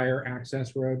fire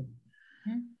access road.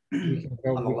 We can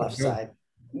go, On the left side.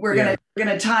 We're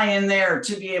gonna tie in there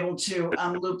to be able to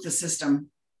loop the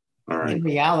system. All right. In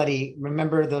reality,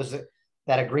 remember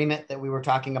that agreement that we were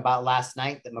talking about last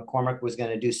night that McCormick was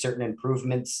going to do certain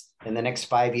improvements in the next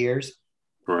 5 years?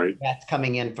 Right. That's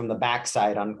coming in from the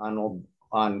backside on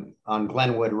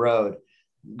Glenwood Road.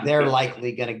 They're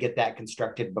likely going to get that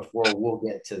constructed before we'll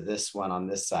get to this one on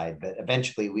this side, but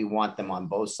eventually we want them on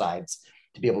both sides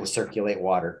to be able to circulate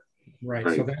water.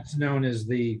 right. So that's known as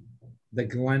the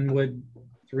Glenwood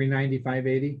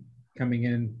 395/80 coming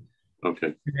in,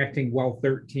 Okay. connecting well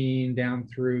 13 down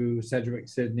through Sedgwick,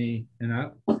 Sydney, and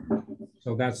up.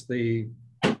 So that's the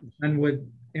Glenwood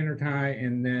intertie,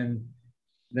 and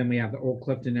then we have the Old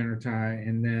Clifton intertie,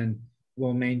 and then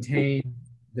we'll maintain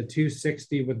the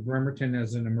 260 with Bremerton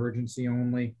as an emergency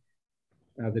only,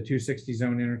 the 260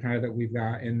 zone intertie that we've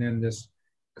got, and then this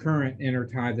current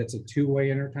intertie that's a two-way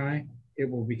intertie, it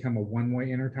will become a one-way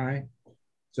intertie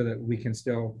so that we can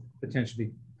still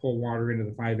potentially pull water into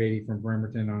the 580 from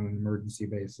Bremerton on an emergency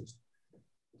basis.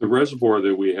 The reservoir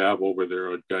that we have over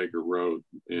there on Geiger Road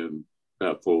in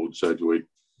Bethel, Sedgwick,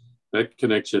 that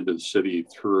connects into the city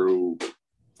through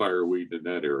Fireweed in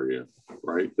that area,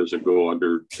 right? Does it go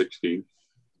under 16?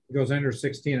 It goes under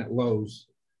 16 at Lowe's.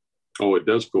 Oh, it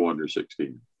does go under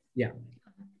 16. Yeah.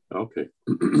 Okay.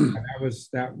 And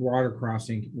that water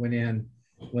crossing went in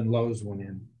when Lowe's went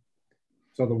in.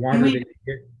 So the water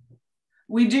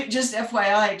We do, just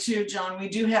FYI too, John, we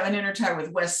do have an intertie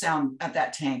with West Sound at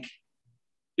that tank.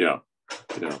 Yeah.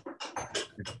 That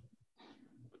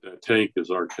tank is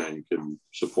our tank and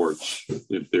supports,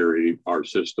 in theory, our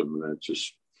system. And that's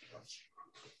just,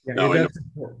 it No, I know. does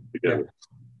support. Yeah.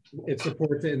 It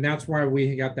supports it, and that's why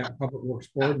we got that Public Works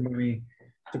Board money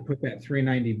to put that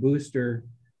 390 booster,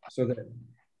 so that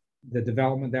the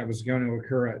development that was going to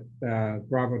occur at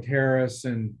Bravo Terrace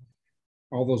and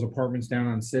all those apartments down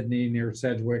on Sydney near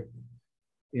Sedgwick,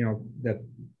 you know,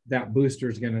 that booster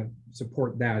is going to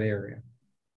support that area.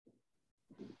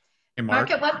 Hey, Mark.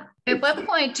 Mark, at what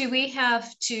point do we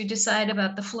have to decide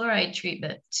about the fluoride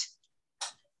treatment?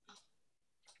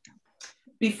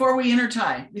 Before we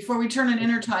turn an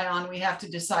intertie on, we have to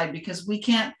decide, because we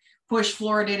can't push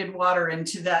fluoridated water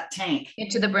into that tank.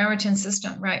 Into the Bremerton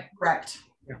system, right? Correct.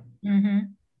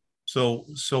 So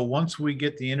once we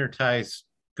get the interties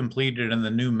completed and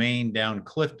the new main down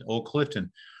Old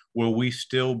Clifton, will we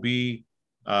still be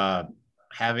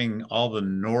having all the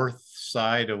north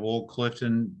side of Old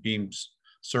Clifton being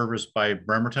serviced by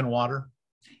Bremerton water?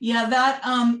 Yeah,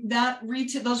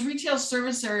 those retail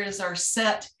service areas are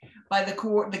set by the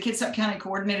Kitsap County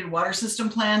Coordinated Water System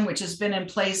Plan, which has been in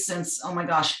place since, oh my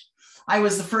gosh, I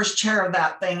was the first chair of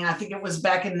that thing. I think it was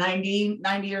back in 90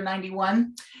 or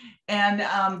 91. And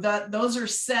those are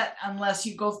set unless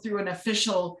you go through an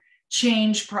official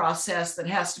change process that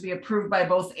has to be approved by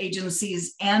both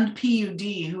agencies and PUD,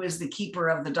 who is the keeper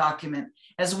of the document,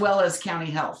 as well as county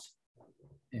health.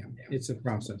 Yeah, it's a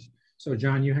process. So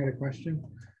John, you had a question?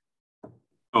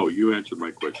 oh, you answered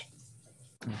my question.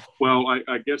 Well,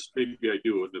 I guess maybe I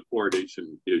do. In the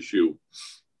fluoridation issue,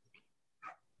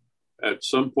 at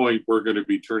some point, we're going to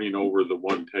be turning over the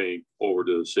one tank over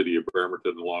to the city of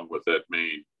Bremerton along with that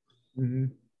main.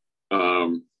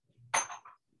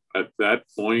 At that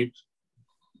point,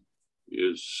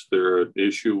 is there an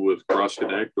issue with cross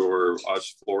connect or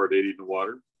us fluoridating the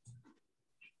water?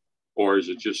 Or is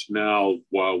it just now,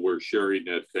 while we're sharing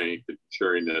that tank and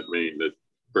sharing that main, that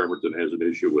Bremerton has an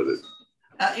issue with it?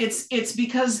 It's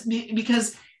because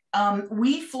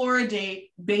we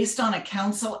fluoridate based on a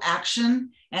council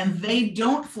action, and they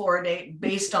don't fluoridate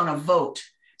based on a vote.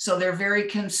 So they're very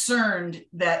concerned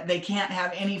that they can't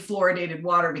have any fluoridated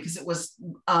water because it was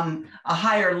a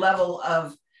higher level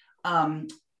of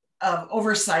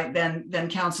oversight than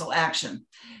council action.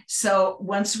 So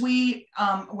once we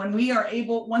intertie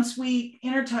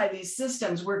these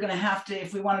systems, we're going to have to,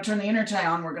 if we want to turn the intertie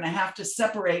on, we're going to have to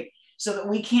separate so that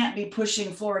we can't be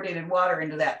pushing fluoridated water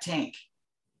into that tank.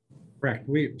 Correct.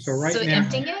 So right now,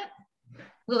 emptying it?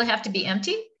 Will it have to be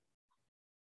empty?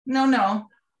 No.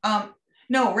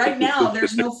 Right now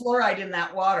there's no fluoride in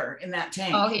that water in that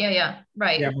tank. Oh, yeah,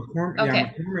 right. yeah,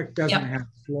 McCormick doesn't have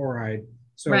fluoride.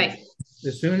 So Right.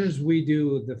 as soon as we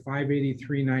do the 580,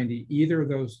 390, either of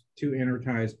those two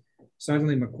interties,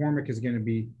 suddenly McCormick is going to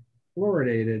be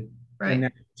fluoridated. Right. And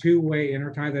that two-way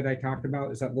intertie that I talked about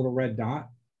is that little red dot.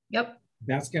 Yep.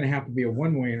 That's going to have to be a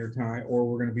one-way intertie, or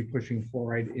we're going to be pushing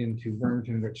fluoride into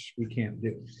Bremerton, which we can't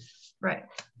do. Right.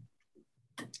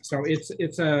 So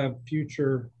it's a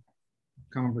future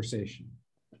conversation.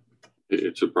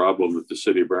 It's a problem that the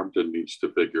city of Bremerton needs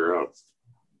to figure out,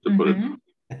 to put it.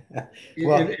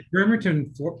 Well, if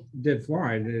Bremerton did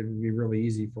fluoride, it would be really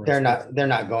easy for us. they're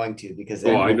not going to, because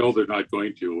Well, I know they're not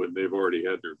going to, and they've already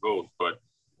had their vote, but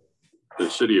the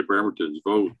city of Bremerton's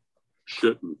vote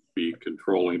shouldn't be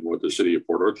controlling what the city of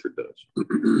Port Orchard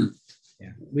does.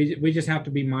 Yeah, we just have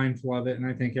to be mindful of it, and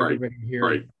I think everybody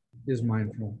here is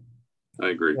mindful. I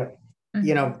agree.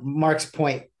 you know, Mark's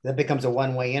point, that becomes a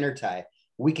one-way intertie.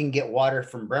 We can get water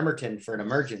from Bremerton for an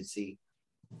emergency.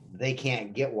 They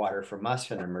can't get water from us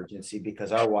for an emergency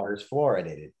because our water is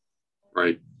fluoridated.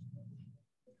 Right.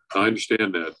 I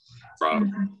understand that, Rob.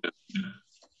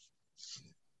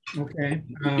 Okay.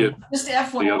 Just The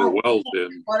other FYI, wells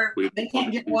in. they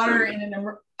can't get water in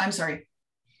an I'm sorry.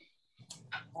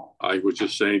 I was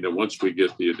just saying that once we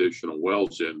get the additional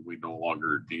wells in, we no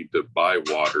longer need to buy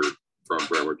water from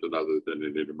Bremerton other than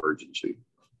in an emergency.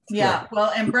 Yeah,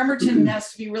 well, and Bremerton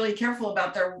has to be really careful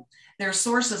about their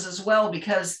sources as well,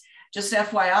 because just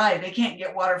FYI, they can't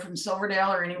get water from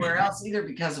Silverdale or anywhere else either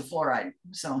because of fluoride.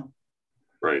 So,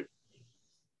 right.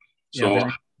 So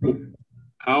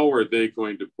how are they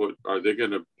going to are they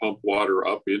going to pump water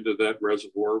up into that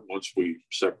reservoir once we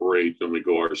separate and we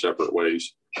go our separate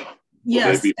ways?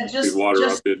 Yes, just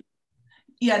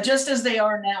as they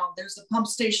are now. There's a pump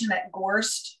station at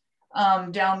Gorst,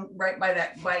 down right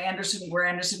by Anderson, where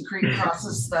Anderson Creek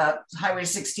crosses the Highway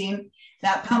 16.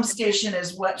 That pump station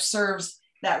is what serves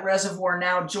that reservoir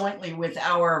now jointly with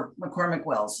our McCormick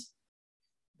wells.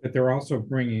 But they're also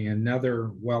bringing another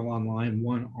well online,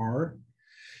 1R,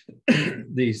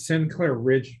 the Sinclair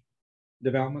Ridge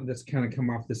development that's kind of come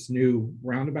off this new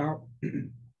roundabout.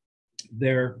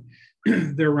 They're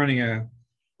running a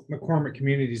McCormick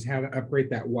Communities how to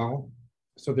upgrade that well.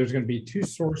 So there's going to be two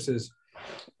sources,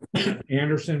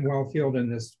 Anderson Wellfield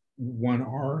and this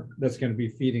 1R that's going to be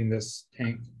feeding this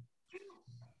tank.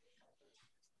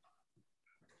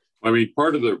 I mean,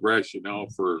 part of the rationale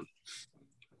for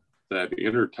that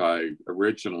intertie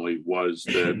originally was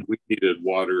that we needed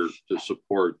water to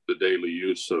support the daily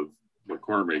use of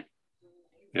McCormick,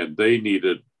 and they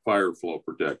needed fire flow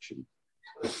protection.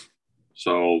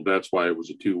 So that's why it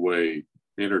was a two-way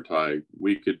intertie.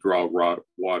 We could draw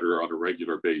water on a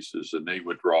regular basis, and they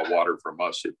would draw water from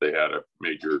us if they had a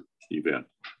major event.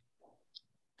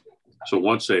 So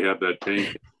once they have that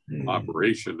tank in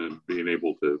operation and being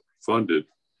able to fund it,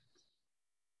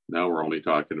 now we're only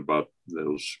talking about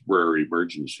those rare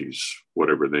emergencies,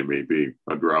 whatever they may be,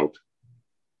 a drought.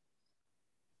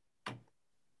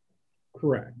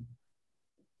 Correct.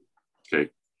 Okay.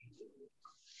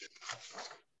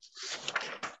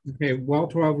 Okay, well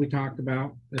 12 we talked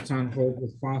about. It's on hold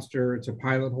with Foster. It's a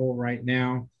pilot hole right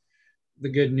now. The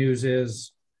good news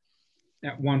is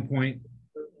at one point,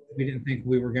 we didn't think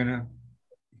we were gonna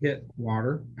hit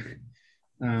water.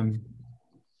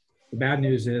 The bad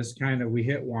news is kind of we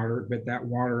hit water, but that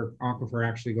water aquifer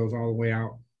actually goes all the way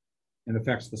out and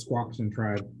affects the Squaxin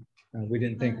tribe. We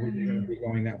didn't think we were going to be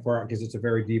going that far out because it's a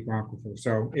very deep aquifer.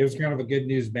 So it was kind of a good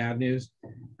news, bad news,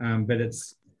 but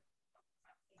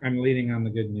I'm leaning on the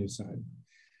good news side.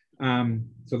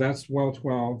 So that's well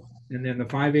 12. And then the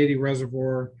 580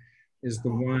 reservoir is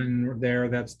the one there.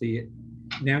 That's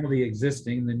now the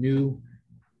existing,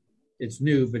 it's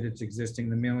new, but it's existing,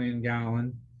 the 1 million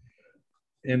gallon.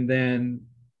 And then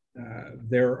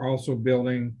they're also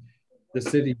building the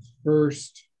city's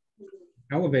first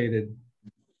elevated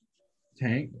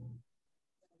tank,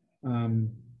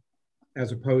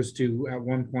 as opposed to at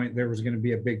one point there was going to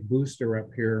be a big booster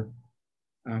up here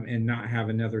and not have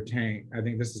another tank. I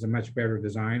think this is a much better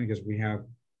design because we have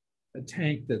a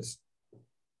tank that's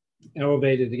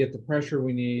elevated to get the pressure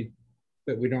we need,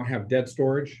 but we don't have dead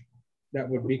storage that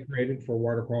would be created for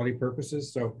water quality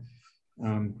purposes. So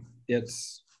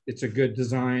it's a good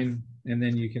design, and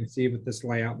then you can see with this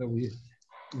layout that we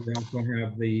also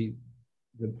have the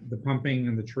pumping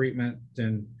and the treatment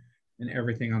and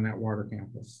everything on that water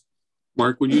campus.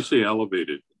 Mark, when you say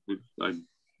elevated,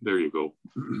 there you go.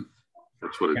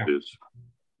 That's what it is.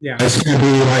 Yeah, it's going to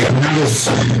be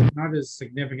like not as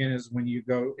significant as when you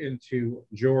go into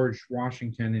George,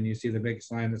 Washington, and you see the big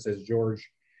sign that says George,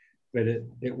 but it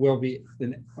will be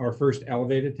our first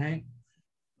elevated tank.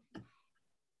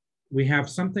 We have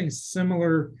something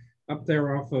similar up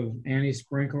there off of Annie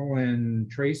Sprinkle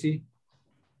and Tracy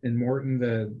and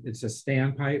Morton, it's a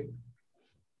standpipe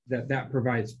that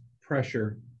provides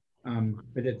pressure.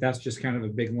 But that's just kind of a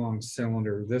big long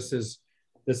cylinder. This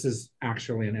is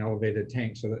actually an elevated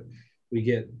tank so that we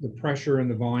get the pressure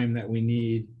and the volume that we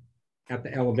need at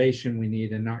the elevation we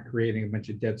need and not creating a bunch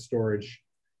of dead storage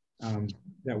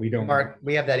that we don't. Mark,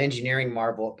 we have that engineering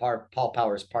marvel at Paul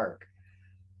Powers Park.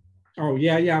 Oh,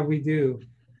 yeah, we do.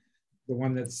 The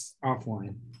one that's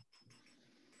offline.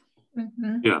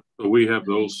 Mm-hmm. Yeah, so we have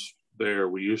those there.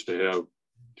 We used to have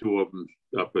two of them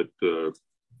up at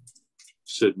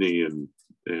Sydney and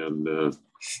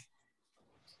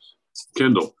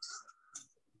Kendall.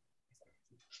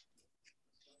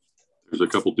 There's a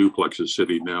couple duplexes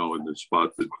sitting now in the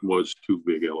spot that was two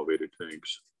big elevated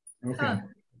tanks. Okay. Huh.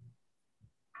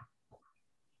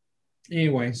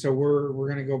 Anyway, so we're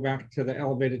going to go back to the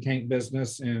elevated tank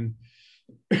business, and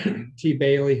T.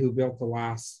 Bailey, who built the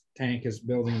last tank, is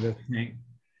building this tank,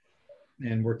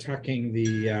 and we're tucking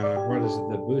the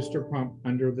the booster pump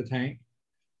under the tank,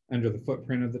 under the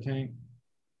footprint of the tank.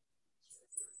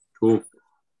 Cool.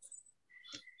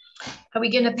 Are we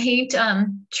going to paint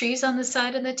trees on the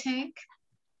side of the tank,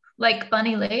 like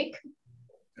Bunny Lake?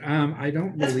 I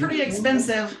don't. That's pretty so.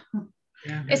 expensive.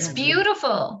 Yeah, It's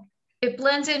beautiful. It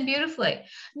blends in beautifully.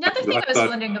 Another thing I was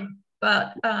wondering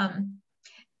about,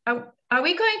 are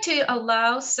we going to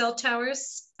allow cell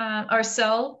towers or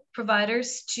cell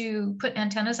providers to put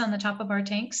antennas on the top of our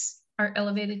tanks, our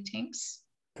elevated tanks?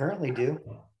 Currently do.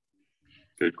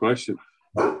 Good question.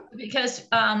 Because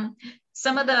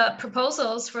some of the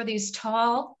proposals for these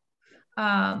tall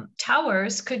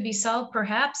towers could be solved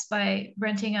perhaps by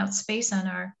renting out space on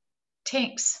our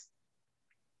tanks.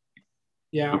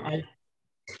 Yeah,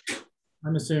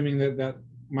 I'm assuming that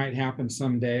might happen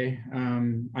someday.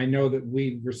 I know that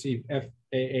we received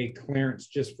FAA clearance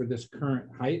just for this current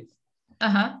height.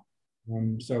 Uh-huh.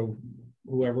 So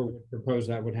whoever would propose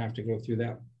that would have to go through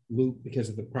that loop because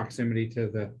of the proximity to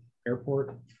the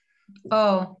airport.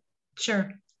 Oh,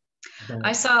 sure. So,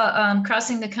 I saw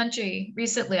crossing the country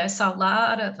recently, I saw a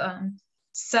lot of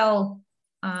cell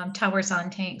towers on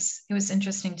tanks. It was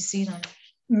interesting to see them.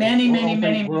 Many We're open to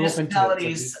it,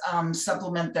 municipalities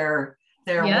supplement their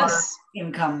water Yes,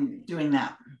 income doing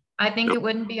that. I think it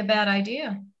wouldn't be a bad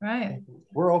idea, right?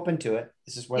 We're open to it.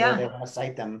 This is whether Yeah. they want to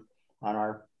site them on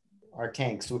our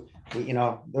tanks. We, you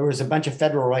know, there was a bunch of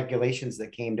federal regulations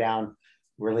that came down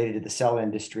related to the cell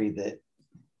industry that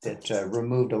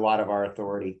removed a lot of our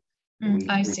authority.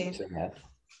 I see. Had.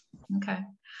 Okay.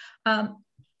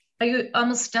 Are you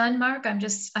almost done, Mark? I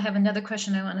have another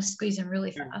question I want to squeeze in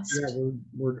really fast. yeah,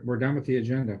 we're done with the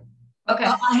agenda. Okay.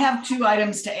 I have 2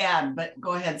 items to add, but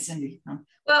go ahead, Cindy.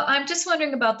 Well, I'm just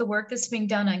wondering about the work that's being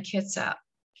done on Kitsap.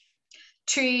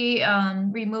 Tree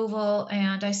removal,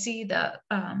 and I see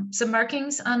some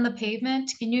markings on the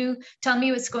pavement. Can you tell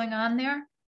me what's going on there?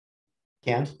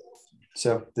 Can.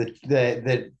 So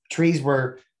the trees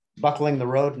were buckling the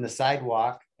road and the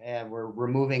sidewalk, and we're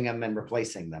removing them and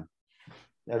replacing them.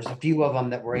 There's a few of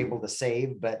them that we're able to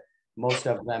save, but most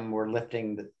of them were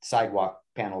lifting the sidewalk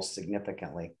panels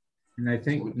significantly. And I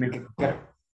think We've got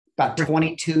about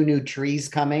 22 new trees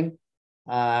coming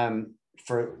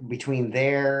for between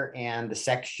there and the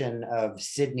section of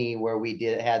Sydney where we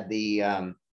had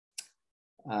the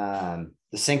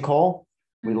sinkhole.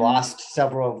 We lost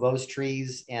several of those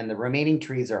trees, and the remaining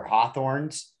trees are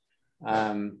hawthorns,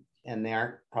 and they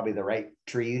aren't probably the right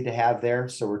tree to have there.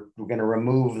 So we're going to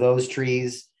remove those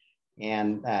trees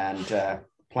and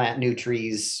plant new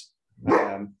trees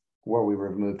where we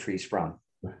remove trees from.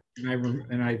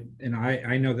 And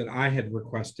I know that I had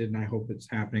requested, and I hope it's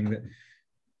happening, that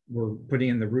we're putting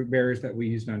in the root berries that we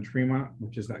used on Tremont,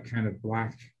 which is that kind of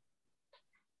black.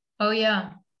 Oh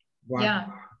yeah.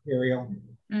 Material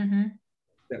Mm-hmm.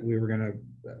 that we were going to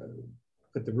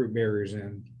put the root barriers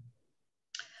in.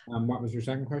 What was your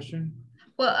second question?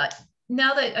 Well,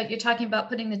 now that you're talking about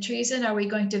putting the trees in, are we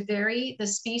going to vary the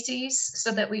species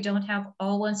so that we don't have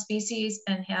all one species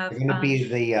and have It's going to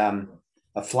be a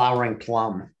flowering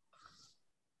plum.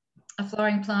 a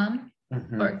flowering plum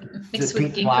or mixed The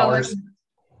with pink ginkgo? flowers.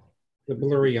 The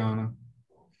Bluriana.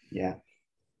 Yeah.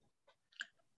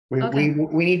 Okay.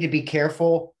 We need to be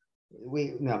careful.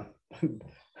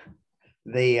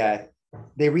 They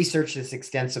researched this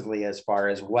extensively as far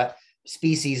as what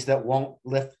species that won't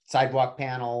lift sidewalk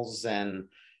panels and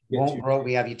won't grow.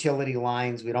 We have utility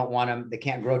lines. We don't want them. They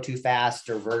can't grow too fast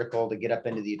or vertical to get up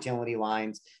into the utility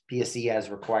lines. PSC has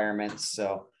requirements.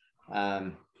 So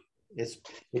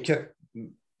it took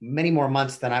many more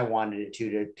months than I wanted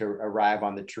it to arrive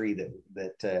on the tree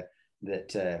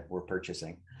that we're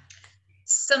purchasing.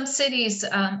 Some cities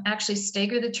actually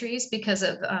stagger the trees because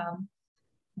of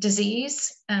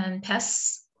disease and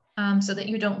pests, so that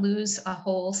you don't lose a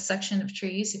whole section of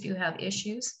trees if you have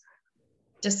issues.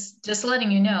 Just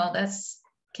letting you know,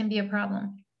 can be a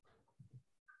problem.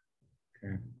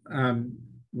 Okay.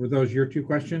 Were those your two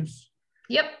questions?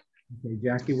 Yep. Okay,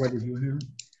 Jackie, what did you hear?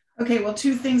 Okay, well,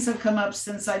 two things have come up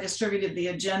since I distributed the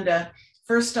agenda.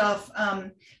 First off,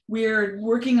 we're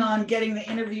working on getting the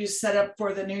interviews set up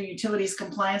for the new utilities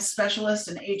compliance specialist,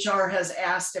 and HR has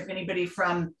asked if anybody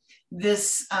from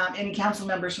this, any council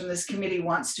members from this committee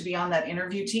wants to be on that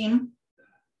interview team.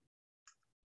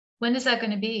 When is that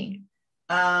going to be?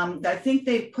 I think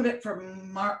they put it for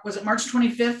was it March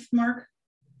 25th, Mark?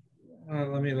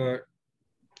 Let me look.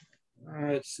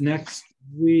 It's next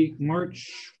week,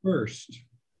 March 1st.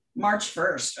 March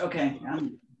 1st. Okay,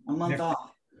 I'm a month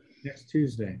off. Next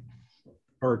Tuesday,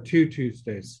 or 2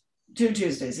 Tuesdays. 2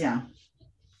 Tuesdays, yeah.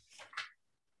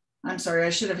 I'm sorry, I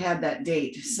should have had that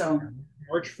date. So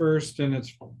March 1st, and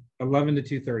it's 11 to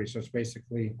 2:30. So it's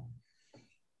basically.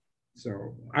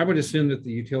 So I would assume that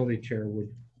the utility chair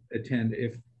would attend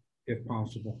if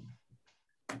possible.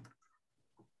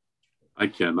 I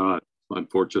cannot,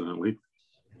 unfortunately.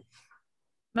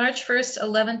 March 1st,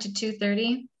 11 to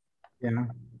 2:30. Yeah,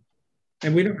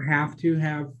 and we don't have to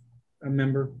have a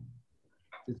member.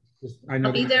 I know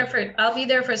I'll be there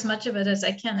for as much of it as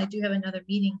I can. I do have another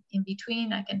meeting in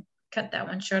between. I can cut that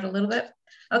one short a little bit.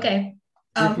 Okay.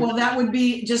 Well, that would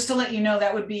be, just to let you know,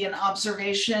 that would be an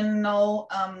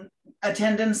observational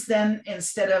attendance then,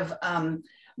 instead of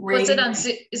What's it on?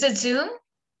 Is it Zoom?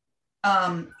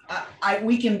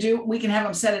 We can have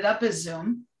them set it up as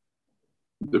Zoom.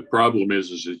 The problem is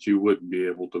that you wouldn't be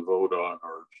able to vote on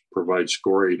or provide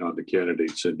scoring on the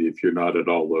candidates, Cindy, if you're not at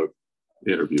all the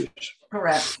interviews.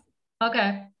 Correct.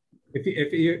 Okay.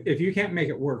 If you can't make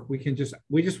it work, we just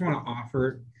want to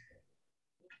offer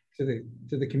it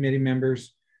to the committee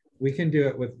members. We can do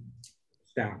it with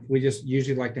staff. We just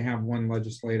usually like to have one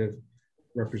legislative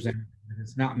representative.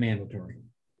 It's not mandatory.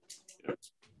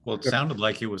 Well, it sounded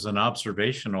like it was an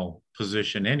observational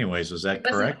position anyways. Is that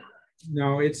correct?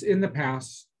 No, it's in the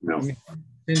past. No. I mean,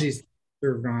 Cindy's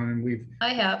served on, and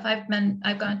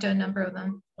I've gone to a number of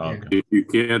them. Okay. If you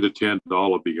can't attend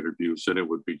all of the interviews, then it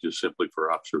would be just simply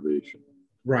for observation.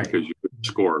 Right. Because you could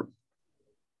score.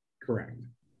 Correct.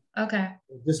 Okay.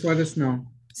 Just let us know.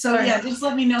 So yeah, just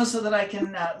let me know so that I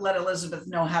can let Elizabeth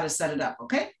know how to set it up.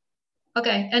 Okay.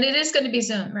 Okay. And it is going to be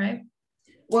Zoom, right?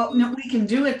 Well, no, we can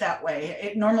do it that way.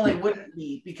 It normally wouldn't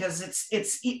be, because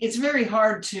it's very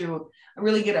hard to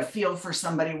really get a feel for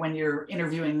somebody when you're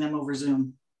interviewing them over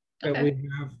Zoom. Okay.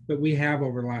 But we have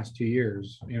over the last 2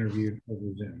 years interviewed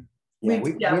over Zoom.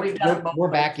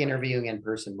 We're back interviewing in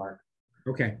person, Mark.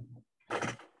 Okay.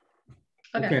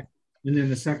 Okay. And then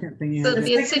the second thing you So have it'll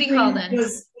be at City Hall then.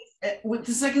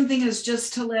 The second thing is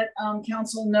just to let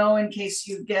council know, in case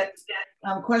you get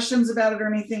questions about it or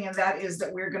anything, and that is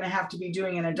that we're going to have to be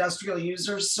doing an industrial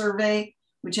users survey,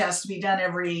 which has to be done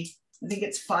every, I think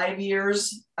it's 5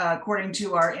 years, according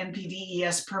to our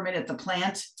NPDES permit at the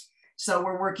plant. So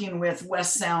we're working with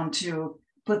West Sound to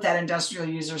put that industrial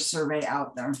users survey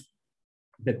out there.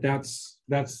 But that's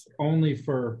only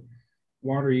for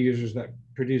water users that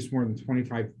produce more than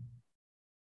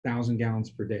 25,000 gallons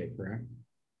per day, correct?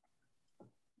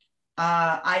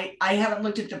 I haven't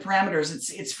looked at the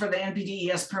parameters. It's for the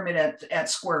NPDES permit at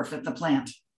Squirf at the plant.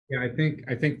 Yeah, I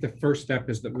think the first step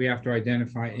is that we have to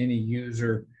identify any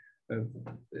user.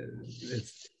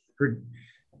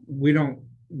 We don't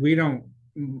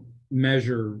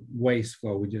measure waste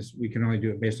flow. We can only do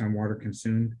it based on water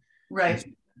consumed. Right. So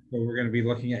we're going to be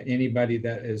looking at anybody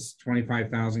that is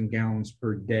 25,000 gallons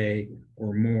per day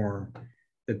or more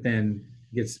that then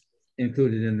gets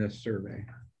included in this survey.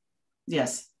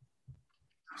 Yes.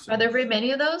 Are there very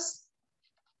many of those?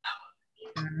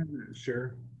 I'm not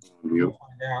sure. We'll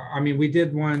find out. I mean, we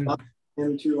did one.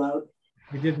 Too loud.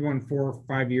 We did one 4 or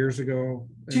 5 years ago.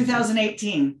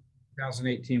 2018.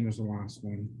 2018 was the last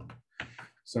one.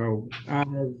 So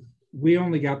we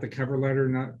only got the cover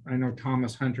letter. I know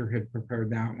Thomas Hunter had prepared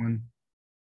that one.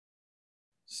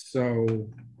 So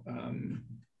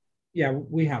yeah,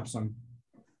 we have some,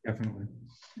 definitely.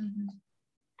 Mm-hmm.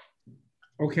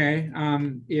 Okay,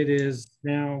 it is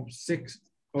now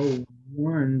 6:01.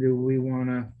 Do we want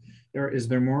to? Is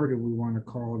there more? Do we want to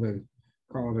call it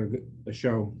a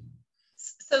show?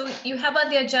 So you have on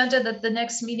the agenda that the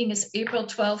next meeting is April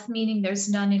 12th, meaning there's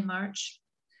none in March.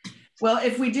 Well,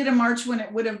 if we did a March one,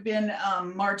 it would have been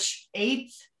March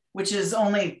 8th, which is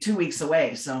only 2 weeks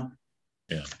away. So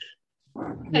yeah,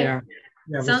 Okay.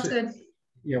 Yeah. Sounds good.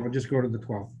 Yeah, we'll just go to the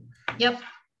 12th. Yep. Okay.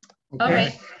 All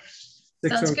right.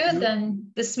 Sounds 6:02. good.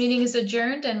 Then this meeting is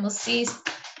adjourned and we'll see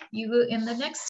you in the next